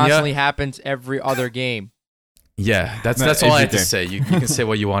got Peña. It constantly happens every other game. Yeah, that's all I had to say. You can say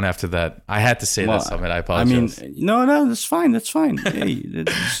what you want after that. I had to say that, Summit. I apologize. No, that's fine. That's fine. Hey,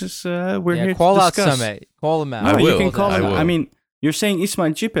 it's just, we're here call to out discuss. Summit. Call him out. No, I will. You can call him out. You're saying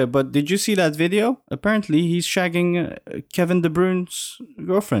Ismail Cipe, but did you see that video? Apparently, he's shagging Kevin De Bruyne's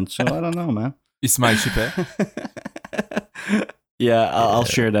girlfriend. So I don't know, man. Ismail Cipe. Yeah, I'll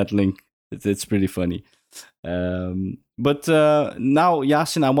share that link. It's pretty funny. But now,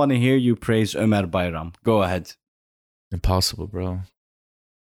 Yasin, I want to hear you praise Ömer Bayram. Go ahead. Impossible, bro.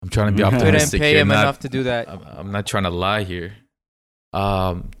 I'm trying to be We didn't optimistic pay here. him enough to do that. I'm not trying to lie here.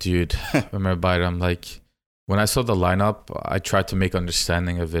 Dude, Ömer Bayram, like, when I saw the lineup, I tried to make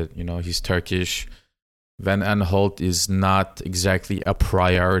understanding of it. You know, he's Turkish. Van Aanholt is not exactly a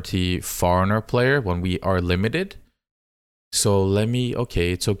priority foreigner player when we are limited. So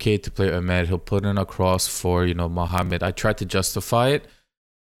it's okay to play Ömer. He'll put in a cross for, Mohamed. I tried to justify it,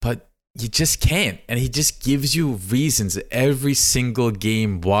 but you just can't. And he just gives you reasons every single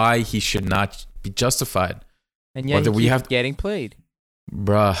game why he should not be justified. And yet he keeps getting played.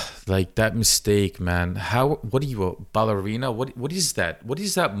 Bruh, like that mistake, man. What are you, a ballerina? What is that? What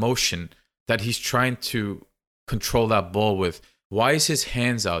is that motion that he's trying to control that ball with? Why is his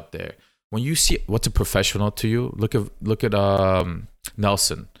hands out there? When you see what's a professional to you, look at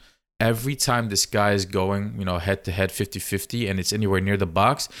Nelson. Every time this guy is going, head to head 50-50 and it's anywhere near the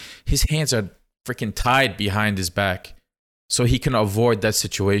box, his hands are freaking tied behind his back so he can avoid that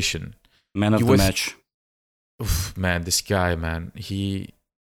situation. Man of the match. Oof, man, this guy, man,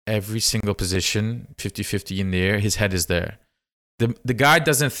 every single position, 50-50 in the air, his head is there. The guy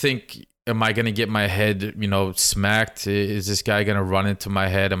doesn't think, am I going to get my head, smacked? Is this guy going to run into my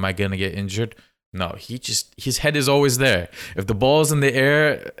head? Am I going to get injured? No, his head is always there. If the ball's in the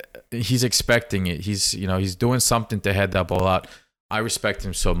air, he's expecting it. He's doing something to head that ball out. I respect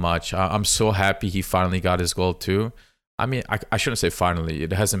him so much. I'm so happy he finally got his goal too. I mean, I shouldn't say finally.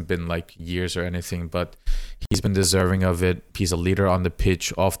 It hasn't been like years or anything, but he's been deserving of it. He's a leader on the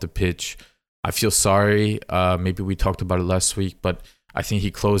pitch, off the pitch. I feel sorry. Maybe we talked about it last week, but I think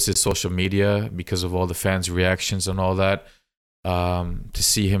he closed his social media because of all the fans' reactions and all that. To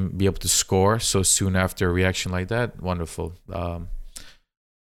see him be able to score so soon after a reaction like that, wonderful. Yeah.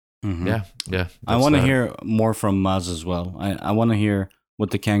 I want to hear more from Maz as well. I want to hear what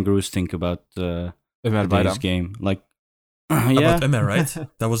the Kangaroos think about today's game. Like, about Ömer, right?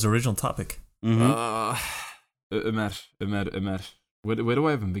 That was the original topic. Ömer. Where do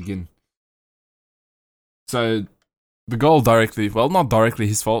I even begin? So the goal not directly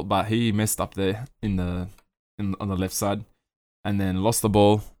his fault, but he messed up there on the left side, and then lost the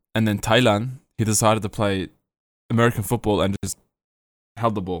ball. And then Thailand, he decided to play American football and just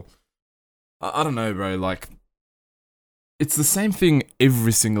held the ball. I don't know, bro. Like, it's the same thing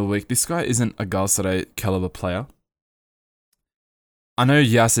every single week. This guy isn't a Galatasaray caliber player. I know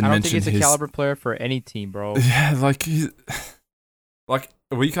Yasin mentioned I don't think he's a caliber player for any team, bro. Yeah, like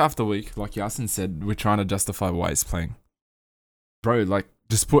week after week, like Yasin said, we're trying to justify why he's playing. Bro, like,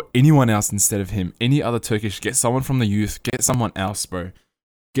 just put anyone else instead of him. Any other Turkish, get someone from the youth, get someone else, bro.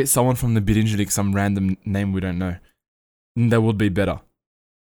 Get someone from the Birinci League, some random name we don't know. And that would be better.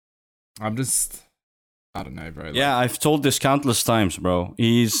 I don't know, bro. Yeah, I've told this countless times, bro.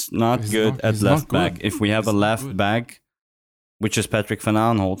 He's not good at left back. If we have a left back, which is Patrick Van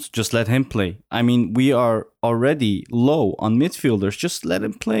Aanholt, just let him play. I mean, we are already low on midfielders. Just let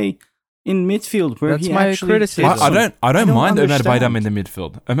him play in midfield where That's he my actually criticism. I don't mind Ömer understand. Bayram in the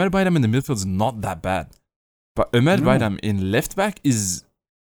midfield. Ömer Bayram in the midfield is not that bad. But Ömer Bayram in left back is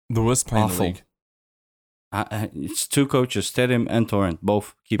the worst player in the league. It's two coaches, Terim and Torrent,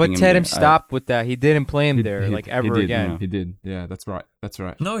 both keeping him But Terim there. stopped with that. He didn't play him there ever again. He did. Yeah, that's right.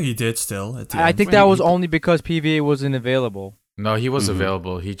 No, he did still. At the I end. think that was only because PVA wasn't available. No, he was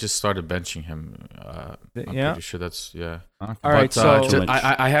available. He just started benching him. I'm pretty sure that's Okay. All right, so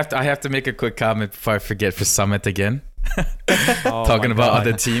I have to make a quick comment before I forget for Summit again. Oh Talking my about God.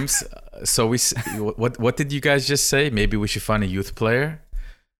 other teams. So what did you guys just say? Maybe we should find a youth player.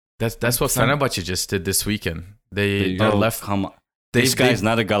 That's what Fenerbahce just did this weekend. They left. Come on. This guy's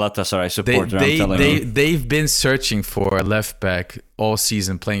not a Galatasaray supporter, I'm telling you. They've been searching for a left back all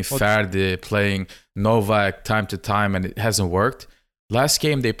season, playing Ferdi, playing Novak time to time, and it hasn't worked. Last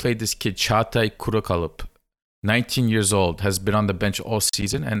game, they played this kid, Çağatay Kurakalıp, 19 years old, has been on the bench all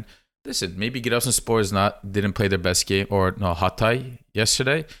season. And listen, maybe Giresunspor didn't play their best game, or no, Hatay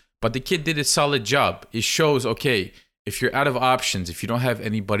yesterday, but the kid did a solid job. It shows, okay, if you're out of options, if you don't have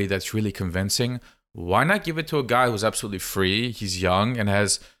anybody that's really convincing, why not give it to a guy who's absolutely free? He's young and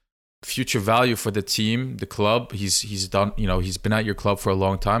has future value for the team, the club. He's done, he's been at your club for a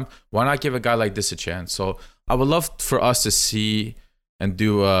long time. Why not give a guy like this a chance? So I would love for us to see and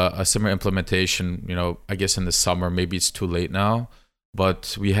do a similar implementation, I guess in the summer. Maybe it's too late now.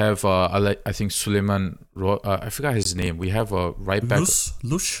 But we have, I think Suleiman, I forgot his name. We have a right back.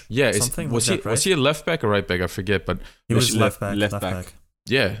 Lush? Yeah, something was like that, right? he a left back or right back? I forget, but He was left back.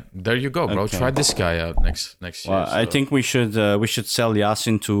 yeah, there you go, bro. Okay. Try this guy out next year. Well, I think we should sell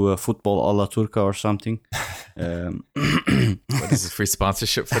Yasin to Football Alla Turca or something. What is this, free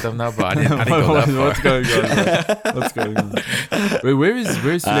sponsorship for them now? But I didn't go that far. What's going on? What's going on? Wait, where is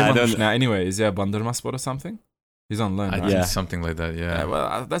Suleiman now? Anyway, is he a Bandırmaspor or something? He's on loan, I right? think something like that. Yeah.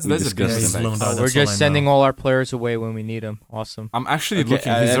 Well, that's a discussed good it. We're just sending all our players away when we need them. Awesome. I'm actually Okay,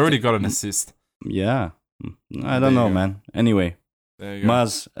 looking. He's already got an assist. Yeah, I don't know, man. Anyway, There you go.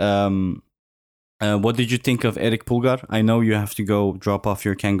 Maz, what did you think of Eric Pulgar? I know you have to go drop off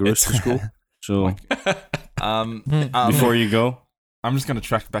your kangaroos to school, so before you go, I'm just gonna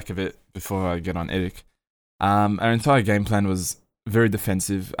track back a bit before I get on Eric. Our entire game plan was very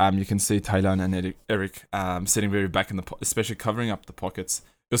defensive. You can see Thailand and Eric sitting very back in the, especially covering up the pockets.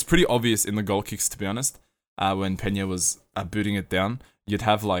 It was pretty obvious in the goal kicks, to be honest. When Peña was booting it down, you'd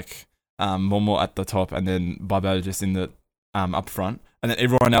have like Momo at the top and then Babel just in the up front, and then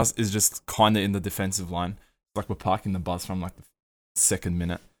everyone else is just kind of in the defensive line. Like we're parking the bus from like the second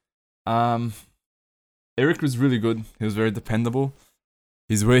minute. Eric was really good. He was very dependable.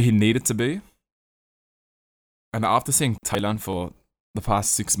 He's where he needed to be. And after seeing Thailand for the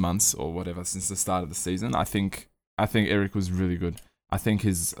past 6 months or whatever since the start of the season, I think Eric was really good. I think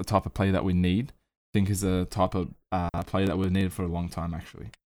he's a type of player that we need. I think he's a type of player that we've needed for a long time, actually.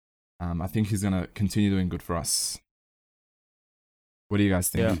 I think he's going to continue doing good for us. What do you guys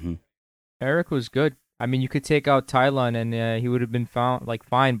think? Yeah. Mhm. Eric was good. I mean, you could take out Thailand and he would have been found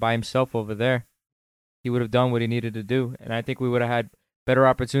fine by himself over there. He would have done what he needed to do, and I think we would have had better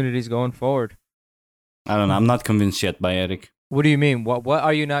opportunities going forward. I don't know. I'm not convinced yet by Eric. What do you mean? What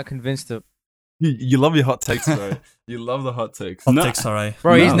are you not convinced of? You love your hot takes, bro. You love the hot takes. Hot No. takes, alright.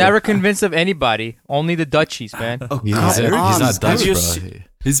 Bro, he's No. never convinced of anybody. Only the Dutchies, man. He's Come on. not Dutch, Have you bro. se-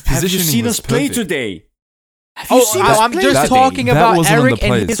 His Have you positioning seen was us play perfect. today? Have you seen us I'm play just today? talking That about wasn't on Eric the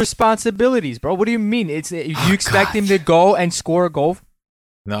and plays. his responsibilities, bro. What do you mean? It's you expect him to go and score a goal?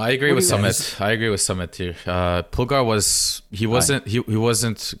 No, I agree What with do you Summit. I agree with Summit here. Pulgar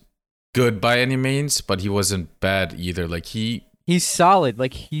wasn't good by any means, but he wasn't bad either. Like He's solid.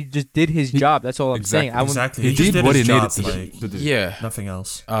 Like he just did his job. That's all I'm saying. I wouldn't- Exactly. He just did what he his needed job, to like, do. yeah. nothing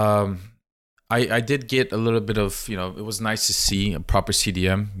else. I did get a little bit of, it was nice to see a proper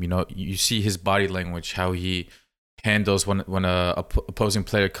CDM. You see his body language, how he handles when a opposing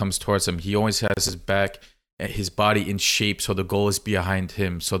player comes towards him. He always has his body in shape so the goal is behind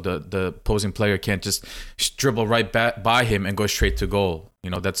him, so the opposing player can't just dribble right back by him and go straight to goal.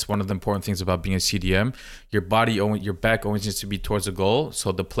 That's one of the important things about being a CDM. Your back always needs to be towards the goal,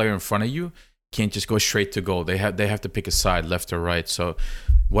 so the player in front of you can't just go straight to goal. They have to pick a side, left or right. So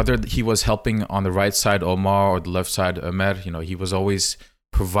whether he was helping on the right side Omar or the left side Ömer, he was always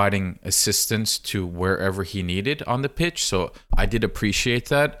providing assistance to wherever he needed on the pitch. So I did appreciate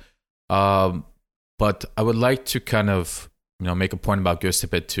that. But I would like to kind of, make a point about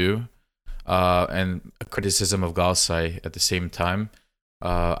Goztepe too, and a criticism of Galatasaray at the same time.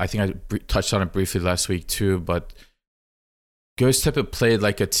 I think I touched on it briefly last week too, but Goztepe played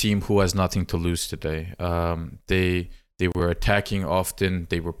like a team who has nothing to lose today. They were attacking often,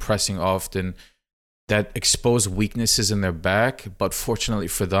 they were pressing often. That exposed weaknesses in their back, but fortunately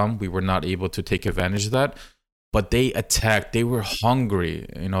for them, we were not able to take advantage of that. But they attacked. They were hungry.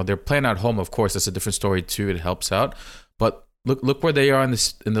 They're playing at home, of course. That's a different story too. It helps out. But look where they are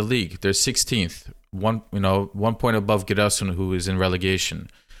in the league. They're 16th, 1 point above Giresun, who is in relegation.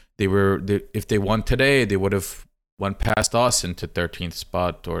 If they won today, they would have went past us into 13th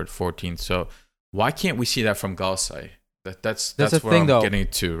spot or 14th. So why can't we see that from Galatasaray? That's the where thing, I'm though. getting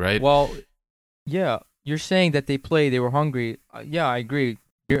to, right? Well, yeah, you're saying that they were hungry. Yeah, I agree.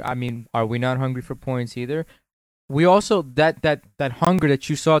 Are we not hungry for points either? We also that hunger that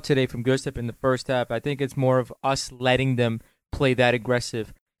you saw today from Goztepe in the first half, I think it's more of us letting them play that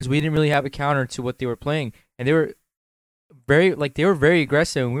aggressive because we didn't really have a counter to what they were playing, and they were very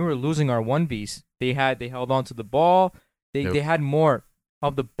aggressive, and we were losing our 1Vs. They held on to the ball. They had more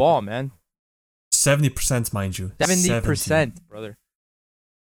of the ball, man. 70%, mind you. 70%, brother.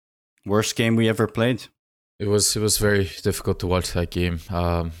 Worst game we ever played. It was very difficult to watch that game.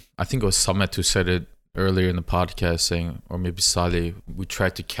 I think it was Samet who said it earlier in the podcast, saying, or maybe Saleh, we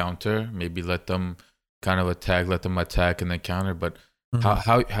tried to counter, maybe let them kind of attack, and then counter. But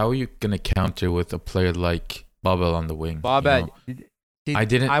how are you gonna counter with a player like Babel on the wing? Babel,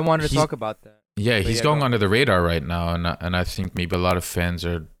 I wanted to talk about that. Yeah, he's going under the radar right now, and I think maybe a lot of fans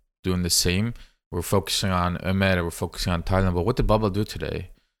are doing the same. we're focusing on Ahmed, or we're focusing on Thailand. But what did Bubble do today?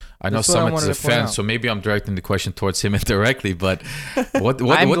 I know That's what I Summit's wanted a to point fan, out. so maybe I'm directing the question towards him indirectly. But what did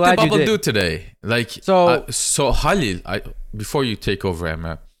glad you Bubble did. do today? Like, So- so Halil, before you take over,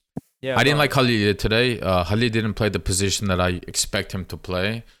 Emma, Yeah, I didn't bro. like Halil today. Halil didn't play the position that I expect him to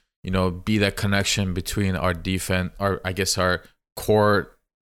play. You know, be that connection between our defense, or I guess our core,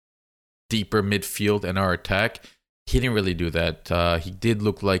 deeper midfield and our attack. He didn't really do that. He did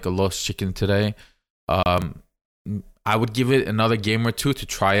look like a lost chicken today. I would give it another game or two to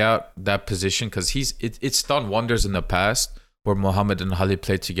try out that position, because it's done wonders in the past where Mohamed and Halil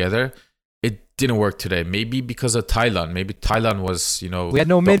played together. It didn't work today. Maybe because of Thailand. Maybe Thailand was, We had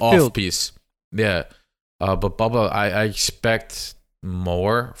no the midfield. off piece. Yeah. But Bubba, I expect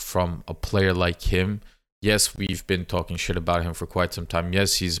more from a player like him. Yes, we've been talking shit about him for quite some time.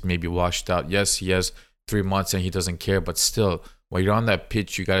 Yes, he's maybe washed out. Yes, he has 3 months and he doesn't care. But still, when you're on that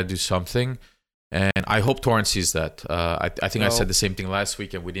pitch, you got to do something. And I hope Torrent sees that. I think I said the same thing last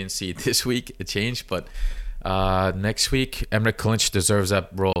week, and we didn't see it this week. It changed. But next week, Emre Kılınç deserves that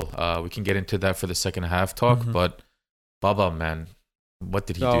role. We can get into that for the second half talk. But Baba, man, what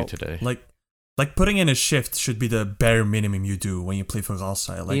did he do today? Like putting in a shift should be the bare minimum you do when you play for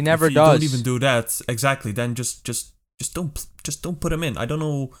Galatasaray. Like, He never if you does. don't even do that, exactly. Then just don't put him in. I don't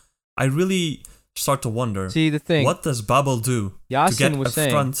know. I really start to wonder. See, the thing. What does Babel do to Yasin get was a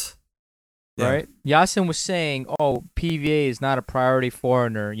saying, front? Yeah. right? Yasin was saying, PVA is not a priority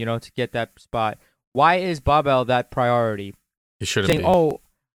foreigner, to get that spot. Why is Babel that priority? He shouldn't Saying, be.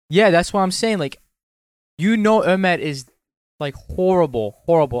 yeah, that's what I'm saying. Like, Ahmed is like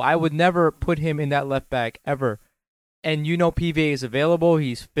horrible. I would never put him in that left back ever. And PVA is available.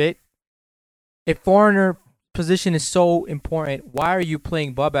 He's fit. If foreigner position is so important, why are you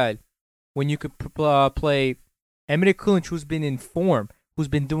playing Babel when you could play Emre Kılınç, who's been in form, who's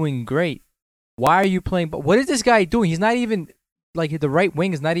been doing great? Why are you playing? But what is this guy doing? He's not even like the right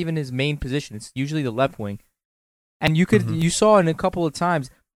wing is not even his main position. It's usually the left wing. And you saw in a couple of times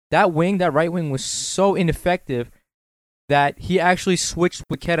that right wing was so ineffective that he actually switched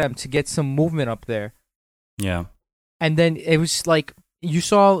with Kerem to get some movement up there. Yeah. And then it was like you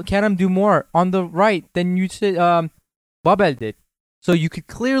saw Kerem do more on the right than you said Babel did. So you could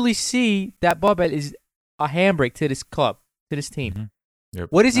clearly see that Babel is a handbrake to this club, to this team. Mm-hmm. Yep.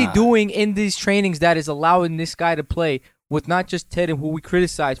 What is he doing in these trainings that is allowing this guy to play with not just Teddy, who we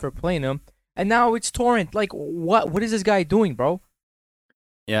criticize for playing him, and now it's Torrent? Like, what is this guy doing, bro?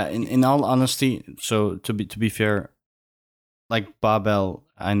 Yeah, in all honesty, so to be fair, like Babel,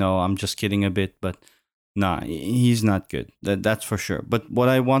 I know I'm just kidding a bit, but nah, he's not good. That's for sure. But what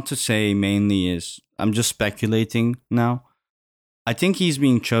I want to say mainly is I'm just speculating now. I think he's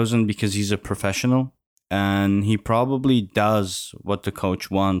being chosen because he's a professional and he probably does what the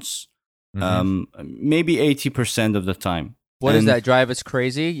coach wants. Maybe 80% of the time. What does that drive us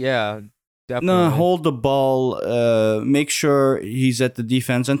crazy? Yeah, definitely. No, hold the ball, make sure he's at the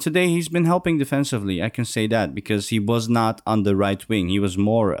defense. And today he's been helping defensively. I can say that because he was not on the right wing. He was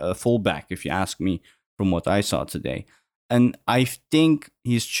more a fullback, if you ask me, from what I saw today. And I think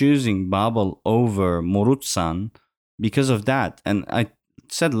he's choosing Babel over Morutsan because of that. And I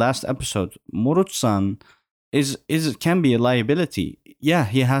said last episode, Morutsan can be a liability. Yeah,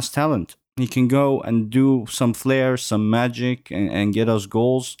 he has talent. He can go and do some flair, some magic, and get us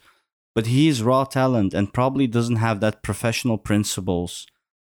goals. But he's raw talent and probably doesn't have that professional principles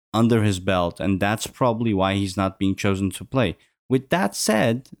under his belt. And that's probably why he's not being chosen to play. With that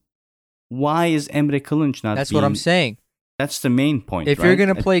said, why is Emre Kılınç not That's what I'm saying. That's the main point, If right? you're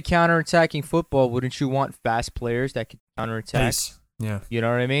going to play counter-attacking football, wouldn't you want fast players that can counter-attack? Pace. Yeah. You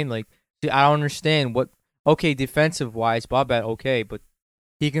know what I mean? Like, see, I don't understand what... Okay, defensive-wise, Babel, okay, but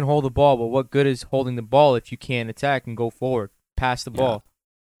he can hold the ball, but what good is holding the ball if you can't attack and go forward, pass the ball?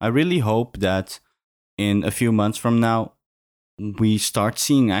 I really hope that in a few months from now, we start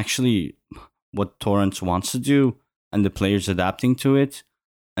seeing actually what Torrents wants to do and the players adapting to it.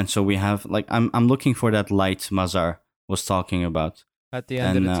 And so we have, like, I'm looking for that light Mazar was talking about. At the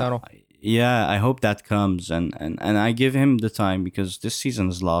end of the tunnel. Yeah, I hope that comes. And I give him the time because this season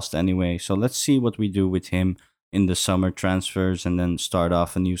is lost anyway. So let's see what we do with him in the summer transfers and then start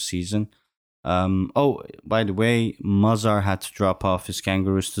off a new season. By the way, Mazar had to drop off his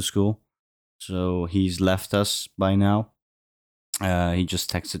kangaroos to school. So he's left us by now. He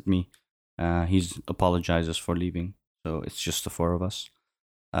just texted me. He apologizes for leaving. So it's just the four of us.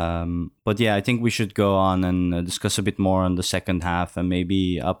 But yeah, I think we should go on and discuss a bit more on the second half and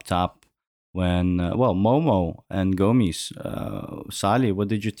maybe up top when, Momo and Gomis. Salih, what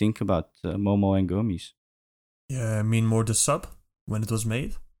did you think about Momo and Gomis? Yeah, I mean more the sub when it was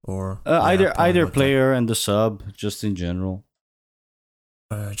made. or either player and the sub, just in general.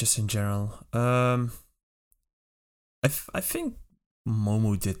 Just in general. I think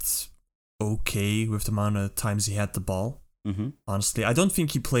Momo did okay with the amount of times he had the ball. Mm-hmm. Honestly, I don't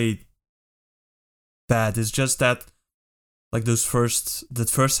think he played bad. It's just that like the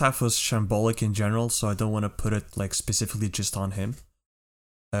first half was shambolic in general, so I don't want to put it like specifically just on him.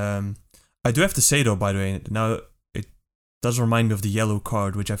 I do have to say though, by the way, now it does remind me of the yellow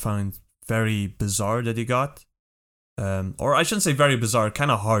card, which I found very bizarre that he got. Or I shouldn't say very bizarre, kind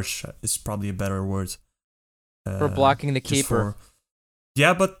of harsh is probably a better word. For blocking the keeper.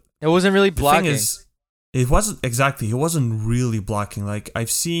 Yeah, but it wasn't really blocking. The thing is, it wasn't really blocking. Like, I've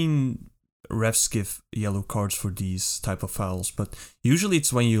seen refs give yellow cards for these type of fouls, but usually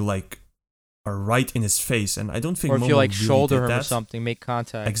it's when you like are right in his face, and I don't think or if Momo you like really shoulder did him that. or something, make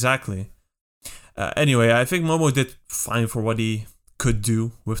contact. Exactly. Anyway, I think Momo did fine for what he could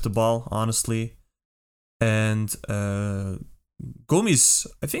do with the ball, honestly. And Gomes,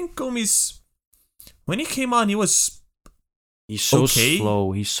 when he came on, he's so okay.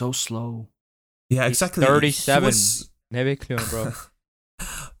 slow. He's so slow. Yeah, exactly. 37. Bro.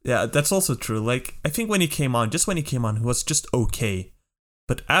 Yeah, that's also true. Like, I think when he came on, he was just okay.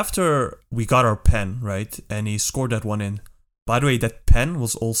 But after we got our pen, right, and he scored that one in, by the way, that pen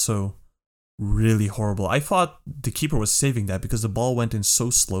was also really horrible. I thought the keeper was saving that because the ball went in so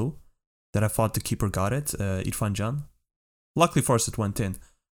slow that I thought the keeper got it, Irfan Can. Luckily for us, it went in.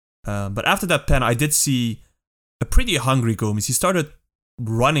 But after that pen, I did see a pretty hungry Gomes. He started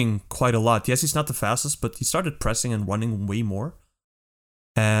running quite a lot. Yes, he's not the fastest, but he started pressing and running way more.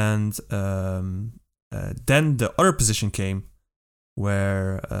 And then the other position came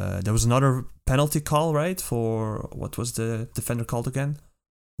where there was another penalty call, right? For what was the defender called again?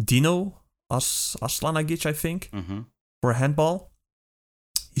 Dino Aslanagic, I think, for a handball.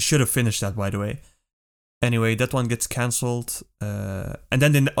 He should have finished that, by the way. Anyway, that one gets cancelled. And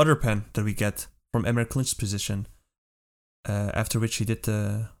then the other pen that we get from Emre Clinch's position, after which he did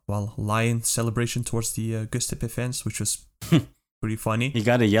the lion celebration towards the Goztepe fans, which was pretty funny. He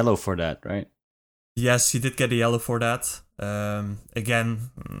got a yellow for that, right? Yes, he did get a yellow for that.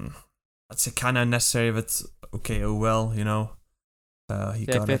 Again, that's kind of unnecessary, but okay, oh well, you know. He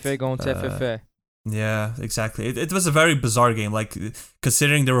got it. Yeah, exactly. It was a very bizarre game. Like,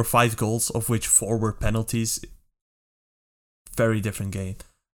 considering there were 5 goals, of which 4 were penalties, very different game.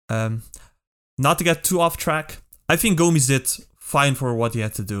 Not to get too off track, I think Gomes did fine for what he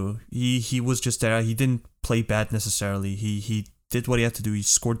had to do. He was just there. He didn't play bad necessarily. He did what he had to do. He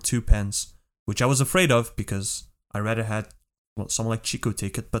scored 2 pens, which I was afraid of because I rather had someone like Chico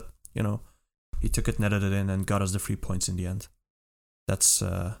take it. But, you know, he took it, netted it in, and got us the 3 points in the end. That's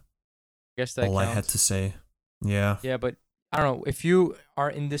guess that all counts. I had to say. Yeah. Yeah, but I don't know. If you are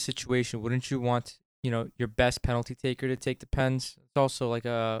in this situation, wouldn't you want, your best penalty taker to take the pens? It's also like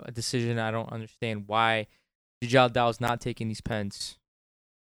a decision I don't understand why Djigel Dao's not taking these pens.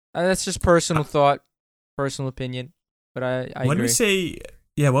 That's just personal thought, personal opinion, but I when agree.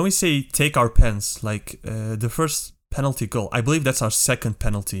 When we say take our pens, like the first penalty goal, I believe that's our second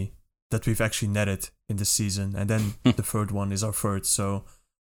penalty that we've actually netted in this season, and then the third one is our third. So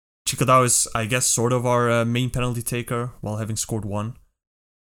Chico Dao is, I guess, sort of our main penalty taker while having scored 1.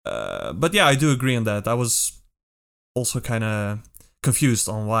 But yeah, I do agree on that. I was also kind of confused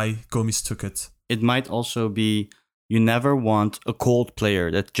on why Gomes took it. It might also be you never want a cold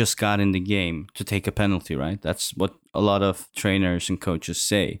player that just got in the game to take a penalty, right? That's what a lot of trainers and coaches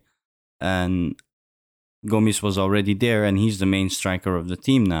say. And Gomes was already there, and he's the main striker of the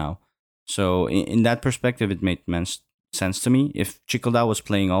team now. So in that perspective, it made sense to me. If Chico Dao was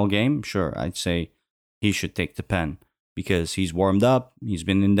playing all game, sure, I'd say he should take the pen because he's warmed up, he's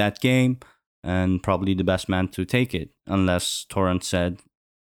been in that game, and probably the best man to take it. Unless Torrent said,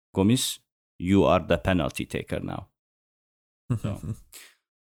 Gomes, you are the penalty taker now. So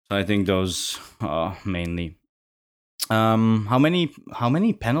I think those mainly. How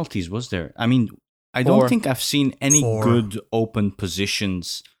many penalties was there? I mean, I don't think I've seen any 4 good open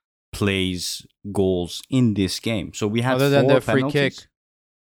positions, plays, goals in this game. So we had other than 4 the free penalties. kick.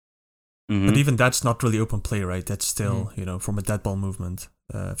 Mm-hmm. But even that's not really open play, right? That's still, from a dead ball movement,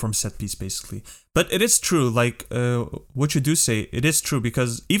 from set piece, basically. But it is true, like, what you do say, it is true,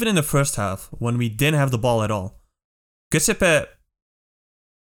 because even in the first half, when we didn't have the ball at all, Goztepe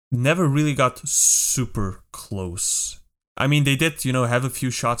never really got super close. I mean, they did, have a few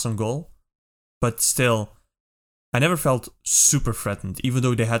shots on goal, but still, I never felt super threatened, even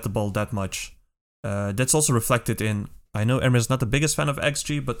though they had the ball that much. That's also reflected in, I know Emre's not the biggest fan of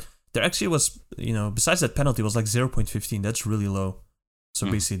XG, but their XG was, besides that penalty, was like 0.15. That's really low. So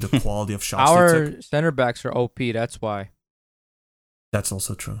basically, the quality of shots they Our took. center backs are OP. That's why. That's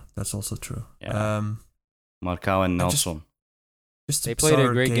also true. Yeah. Marcao and Nelson. Just They played a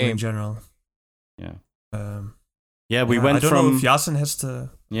great game in general. Yeah. We went I don't from know if Yasin has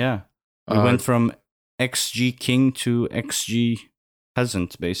to. Yeah. We went from XG King to XG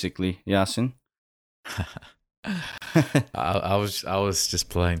Peasant, basically. Yasin. I was just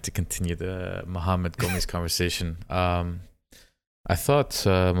planning to continue the Mohamed Gomis conversation. I thought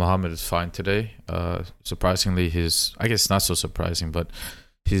Mohamed is fine today. Surprisingly, I guess not so surprising, but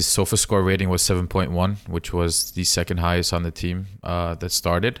his SofaScore rating was 7.1, which was the second highest on the team that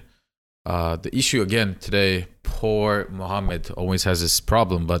started. The issue again today, poor Mohamed always has this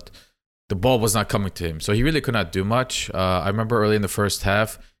problem, but the ball was not coming to him, so he really could not do much. I remember early in the first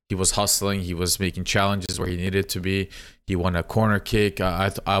half, he was hustling, he was making challenges where he needed to be. He won a corner kick.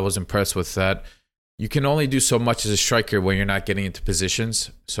 I was impressed with that. You can only do so much as a striker when you're not getting into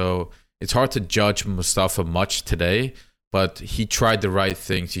positions, so it's hard to judge Mustafa much today, but he tried the right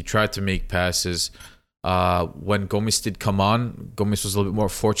things. He tried to make passes. When Gomis did come on, Gomis was a little bit more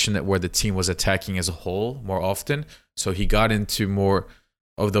fortunate where the team was attacking as a whole more often, so he got into more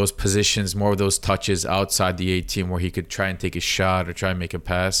of those positions, more of those touches outside the 18 where he could try and take a shot or try and make a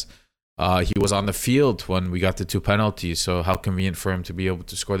pass. He was on the field when we got the 2 penalties, so how convenient for him to be able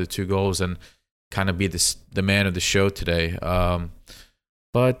to score the 2 goals and kind of be the man of the show today.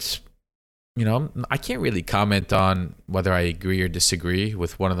 But, I can't really comment on whether I agree or disagree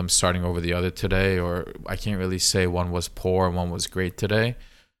with one of them starting over the other today, or I can't really say one was poor and one was great today.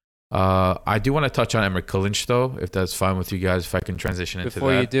 I do want to touch on Emre Kılınç, though, if that's fine with you guys, if I can transition into that.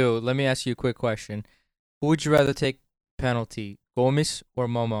 Before you do, let me ask you a quick question. Who would you rather take penalty, Gomis or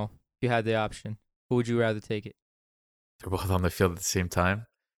Momo, if you had the option? Who would you rather take it? They're both on the field at the same time?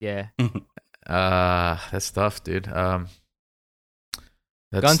 Yeah. That's tough, dude. Gun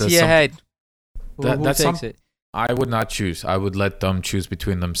to your head. Who takes it? I would not choose. I would let them choose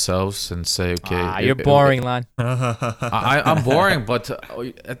between themselves and say, okay. You're boring, Lan. I'm boring, but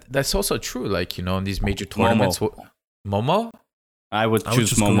that's also true. Like, in these major tournaments. Momo? I would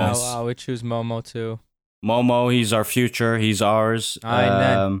choose Momo. I would choose Momo too. Momo, he's our future. He's ours.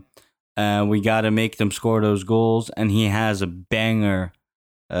 We got to make them score those goals. And he has a banger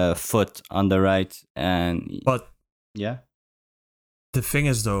foot on the right. But yeah. The thing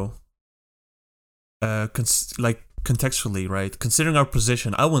is, though, contextually, right? Considering our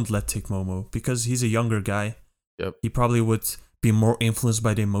position, I wouldn't take Momo because he's a younger guy. Yep. He probably would be more influenced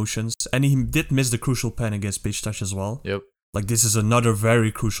by the emotions, and he did miss the crucial pen against Beşiktaş as well. Yep. Like, this is another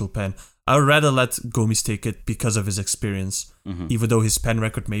very crucial pen. I would rather let Gomis take it because of his experience, even though his pen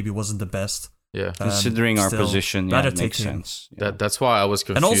record maybe wasn't the best. Yeah. Considering our position, it makes sense. Yeah. That's why I was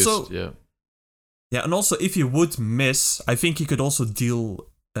confused. And also, and also, if he would miss, I think he could also deal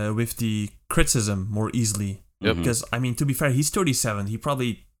with the criticism more easily. Yep. Because, to be fair, he's 37. He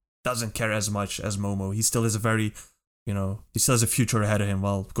probably doesn't care as much as Momo. He still is he still has a future ahead of him,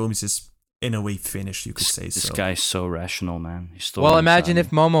 while Gomis is, in a way, finished, you could say. This guy's so rational, man. Well, imagine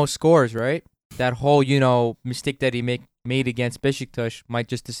if Momo scores, right? That whole, mistake that he made against Beşiktaş might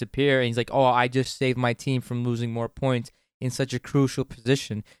just disappear, and he's like, oh, I just saved my team from losing more points in such a crucial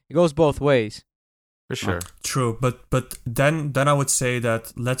position. It goes both ways. For sure. True, but then I would say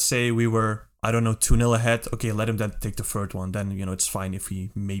that, let's say we were, 2-0 ahead. Okay, let him then take the third one. Then, it's fine if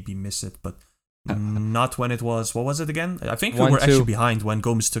we maybe miss it, but not when it was, what was it again? I think we were actually behind when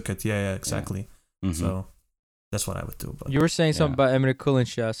Gomis took it. Yeah, exactly. Yeah. Mm-hmm. So that's what I would do. But you were saying something about Emre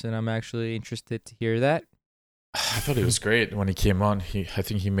Kılınç, and I'm actually interested to hear that. I thought he was great when he came on. I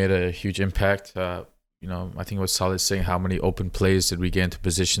think he made a huge impact. I think it was Salih saying how many open plays did we get into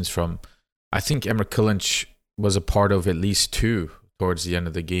positions from. I think Emre Kılınç was a part of at least 2 towards the end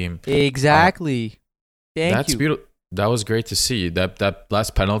of the game. Exactly. Thank you. Beautiful. That was great to see. That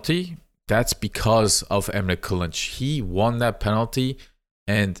last penalty, that's because of Emre Kılınç. He won that penalty,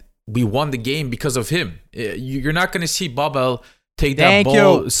 and we won the game because of him. You're not going to see Babel take that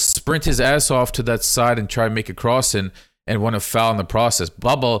ball, sprint his ass off to that side and try and make a cross and want to foul in the process.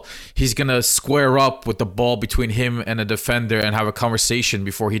 Babel, he's going to square up with the ball between him and a defender and have a conversation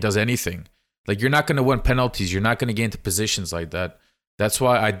before he does anything. Like, you're not going to win penalties. You're not going to get into positions like that. That's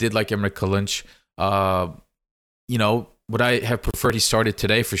why I did like Emre Kılınç. Would I have preferred he started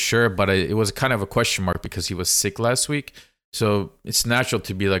today? For sure, but it was kind of a question mark because he was sick last week. So it's natural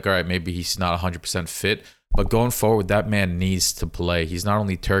to be like, all right, maybe he's not 100% fit. But going forward, that man needs to play. He's not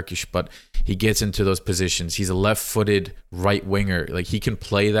only Turkish, but he gets into those positions. He's a left-footed right winger. Like, he can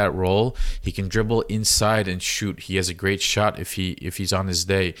play that role. He can dribble inside and shoot. He has a great shot if he's on his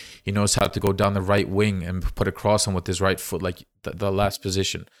day. He knows how to go down the right wing and put a cross on with his right foot, like the last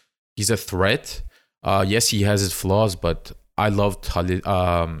position. He's a threat. Yes, he has his flaws, but I loved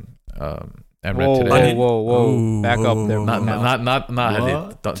Emre today. Whoa. Back up there. Not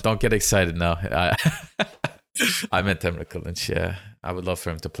Halil. Don't get excited now. I meant Emre Kılınç. Yeah, I would love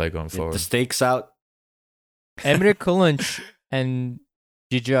for him to play going forward. The stakes out. Emre Kılınç and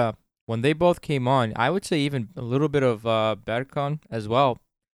Gija, when they both came on, I would say even a little bit of Berkan as well.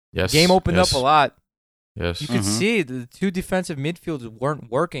 Yes. Game opened up a lot. Yes. You could see the two defensive midfielders weren't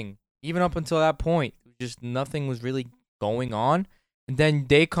working even up until that point. Just nothing was really going on. And then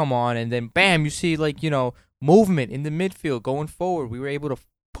they come on, and then bam, you see movement in the midfield going forward. We were able to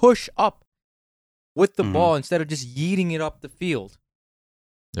push up with the ball instead of just yeeting it up the field.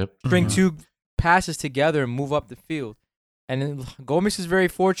 Yep. String two passes together and move up the field. And then Gomes is very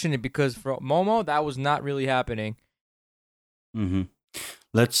fortunate because for Momo, that was not really happening. Mm-hmm.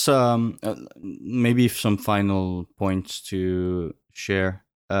 Let's maybe some final points to share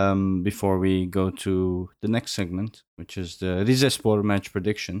before we go to the next segment, which is the Rizespor match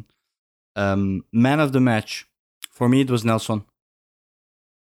prediction. Man of the match, for me, it was Nelson.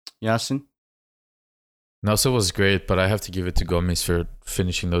 Yasin? Nelson was great, but I have to give it to Gomes for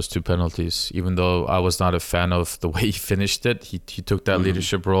finishing those two penalties. Even though I was not a fan of the way he finished it, he took that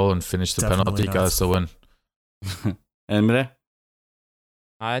leadership role and finished the penalty, got us the win. Emre?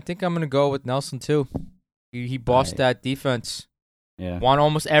 I think I'm going to go with Nelson too. He bossed that defense. Yeah. Won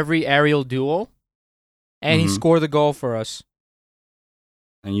almost every aerial duel, and he scored the goal for us.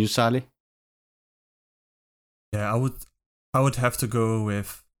 And you, Salih? Yeah, I would have to go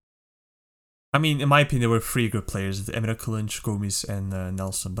with. I mean, in my opinion, there were three good players: Emre Kılınç, Gomes, and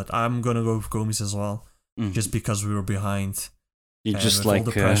Nelson. But I'm gonna go with Gomes as well, just because we were behind. You just like all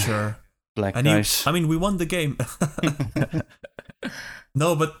the pressure. Black and guys. we won the game.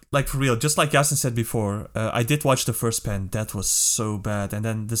 No, but like for real, just like Yasin said before, I did watch the first pen. That was so bad. And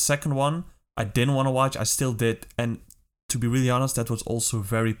then the second one, I didn't want to watch. I still did. And to be really honest, that was also a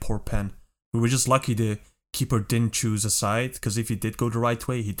very poor pen. We were just lucky the keeper didn't choose a side, because if he did go the right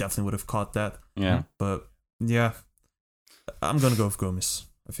way, he definitely would have caught that. Yeah. But yeah, I'm going to go with Gomes.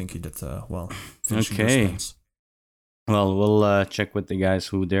 I think he did well. Okay. Well, we'll check with the guys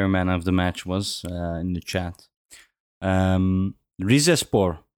who their man of the match was in the chat.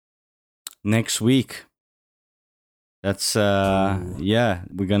 Rizespor next week. That's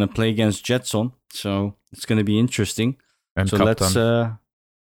we're gonna play against Jetson, so it's gonna be interesting. And so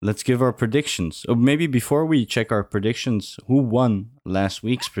let's give our predictions. Or maybe before we check our predictions, who won last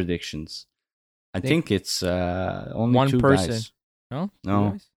week's predictions? I think it's only one two person. guys. No,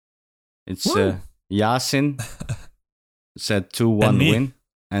 Guys? It's Yasin said 2-1 win,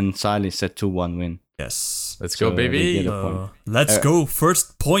 and Salih said 2-1 win. Yes. Let's go, baby. Let's go.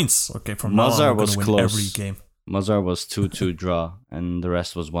 First points. Okay, from Mazar now on, was win close. every game. Mazar was 2-2 draw, and the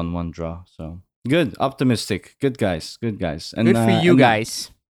rest was 1-1 draw. So good, optimistic. Good guys. And, good for you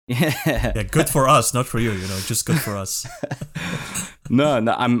guys. Yeah, good for us, not for you. Just good for us. No,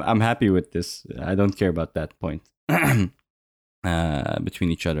 I'm happy with this. I don't care about that point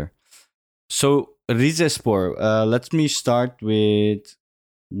between each other. So Rizespor, let me start with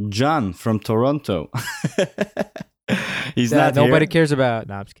John from Toronto. He's not nobody here. cares about.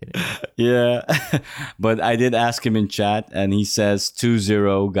 No, I'm just kidding. Yeah, but I did ask him in chat, and he says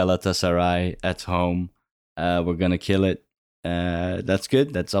 2-0 Galatasaray at home. We're gonna kill it. That's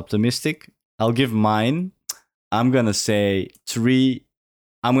good. That's optimistic. I'll give mine. I'm gonna say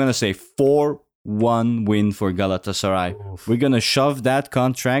 4-1 win for Galatasaray. Oof. We're gonna shove that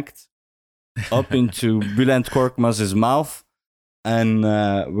contract up into Bülent Korkmaz's mouth, and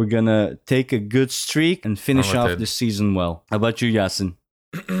we're gonna take a good streak and finish off the season well. How about you, Yasin?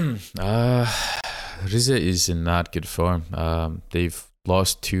 Rize is in not good form. They've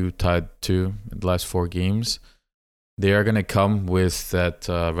lost 2, tied 2 in the last 4 games. They are gonna come with that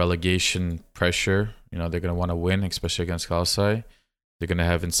relegation pressure. They're gonna want to win, especially against Galatasaray. They're gonna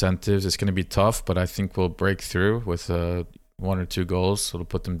have incentives. It's gonna be tough, but I think we'll break through with 1 or 2 goals. So it'll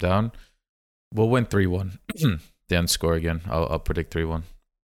put them down. We'll win 3-1. The end score again. I'll predict 3-1.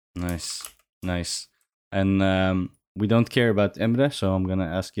 Nice. And we don't care about Emre, so I'm gonna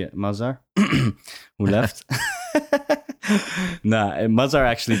ask you, Mazar, who left. Nah, Mazar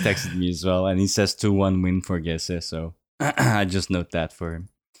actually texted me as well, and he says 2-1 win for Gese, so I just note that for him.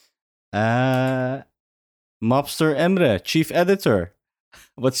 Mobster Emre, chief editor,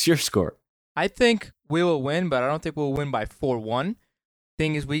 what's your score? I think we will win, but I don't think we'll win by 4-1.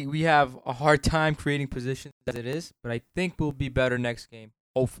 Thing is, we have a hard time creating positions as it is, but I think we'll be better next game,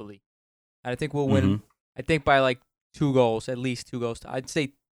 hopefully. And I think we'll win. Mhm. I think by like 2 goals, at least 2 goals. I'd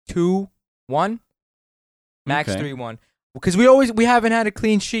say 2-1, max Okay. 3-1. Because we haven't had a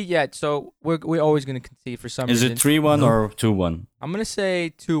clean sheet yet, so we're always gonna concede for some Is reason. it 3-1 No. or 2-1? I'm gonna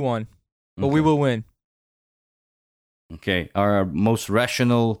say 2-1, but we Okay. will win. Okay, our most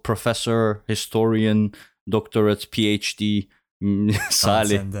rational professor, historian, doctorate, PhD,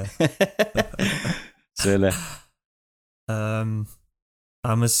 Salih. Sende. Söyle. I'm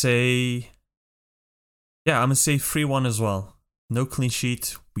gonna say 3-1 as well. No clean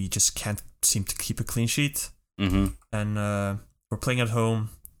sheet. We just can't seem to keep a clean sheet. Mm-hmm. And we're playing at home.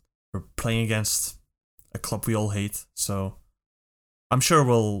 We're playing against a club we all hate. So I'm sure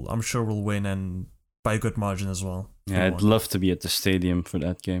we'll win, and by a good margin as well. Yeah, I'd 3-1. love to be at the stadium for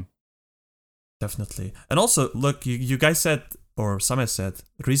that game. Definitely. And also, look, you guys said, or Samet said,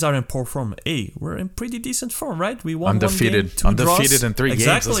 Riz are in poor form. Hey, we're in pretty decent form, right? We won Undefeated. 1 game, 2 Undefeated draws. in 3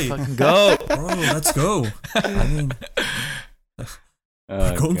 Exactly. games. Let's fucking go. Bro, let's go. I mean,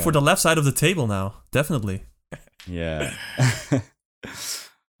 we're going for the left side of the table now. Definitely. Yeah.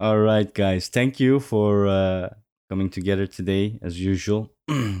 All right, guys. Thank you for coming together today, as usual.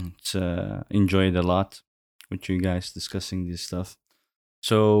 It's enjoyed a lot with you guys discussing this stuff.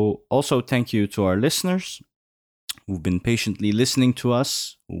 So, also thank you to our listeners who've been patiently listening to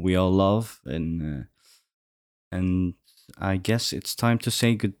us, who we all love, and I guess it's time to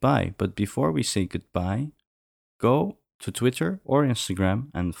say goodbye. But before we say goodbye, go to Twitter or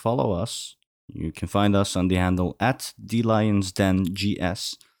Instagram and follow us. You can find us on the handle at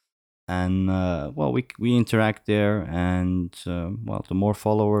DLionsDenGS. And, well, we interact there. And, well, the more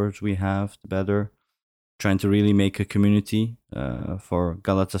followers we have, the better. Trying to really make a community for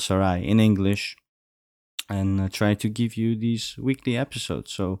Galatasaray in English. And try to give you these weekly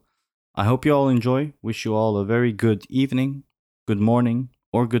episodes. So I hope you all enjoy. Wish you all a very good evening, good morning,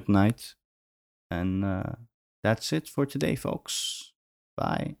 or good night. And that's it for today, folks.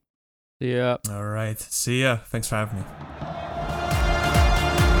 Bye. Yeah. All right. See ya. Thanks for having me.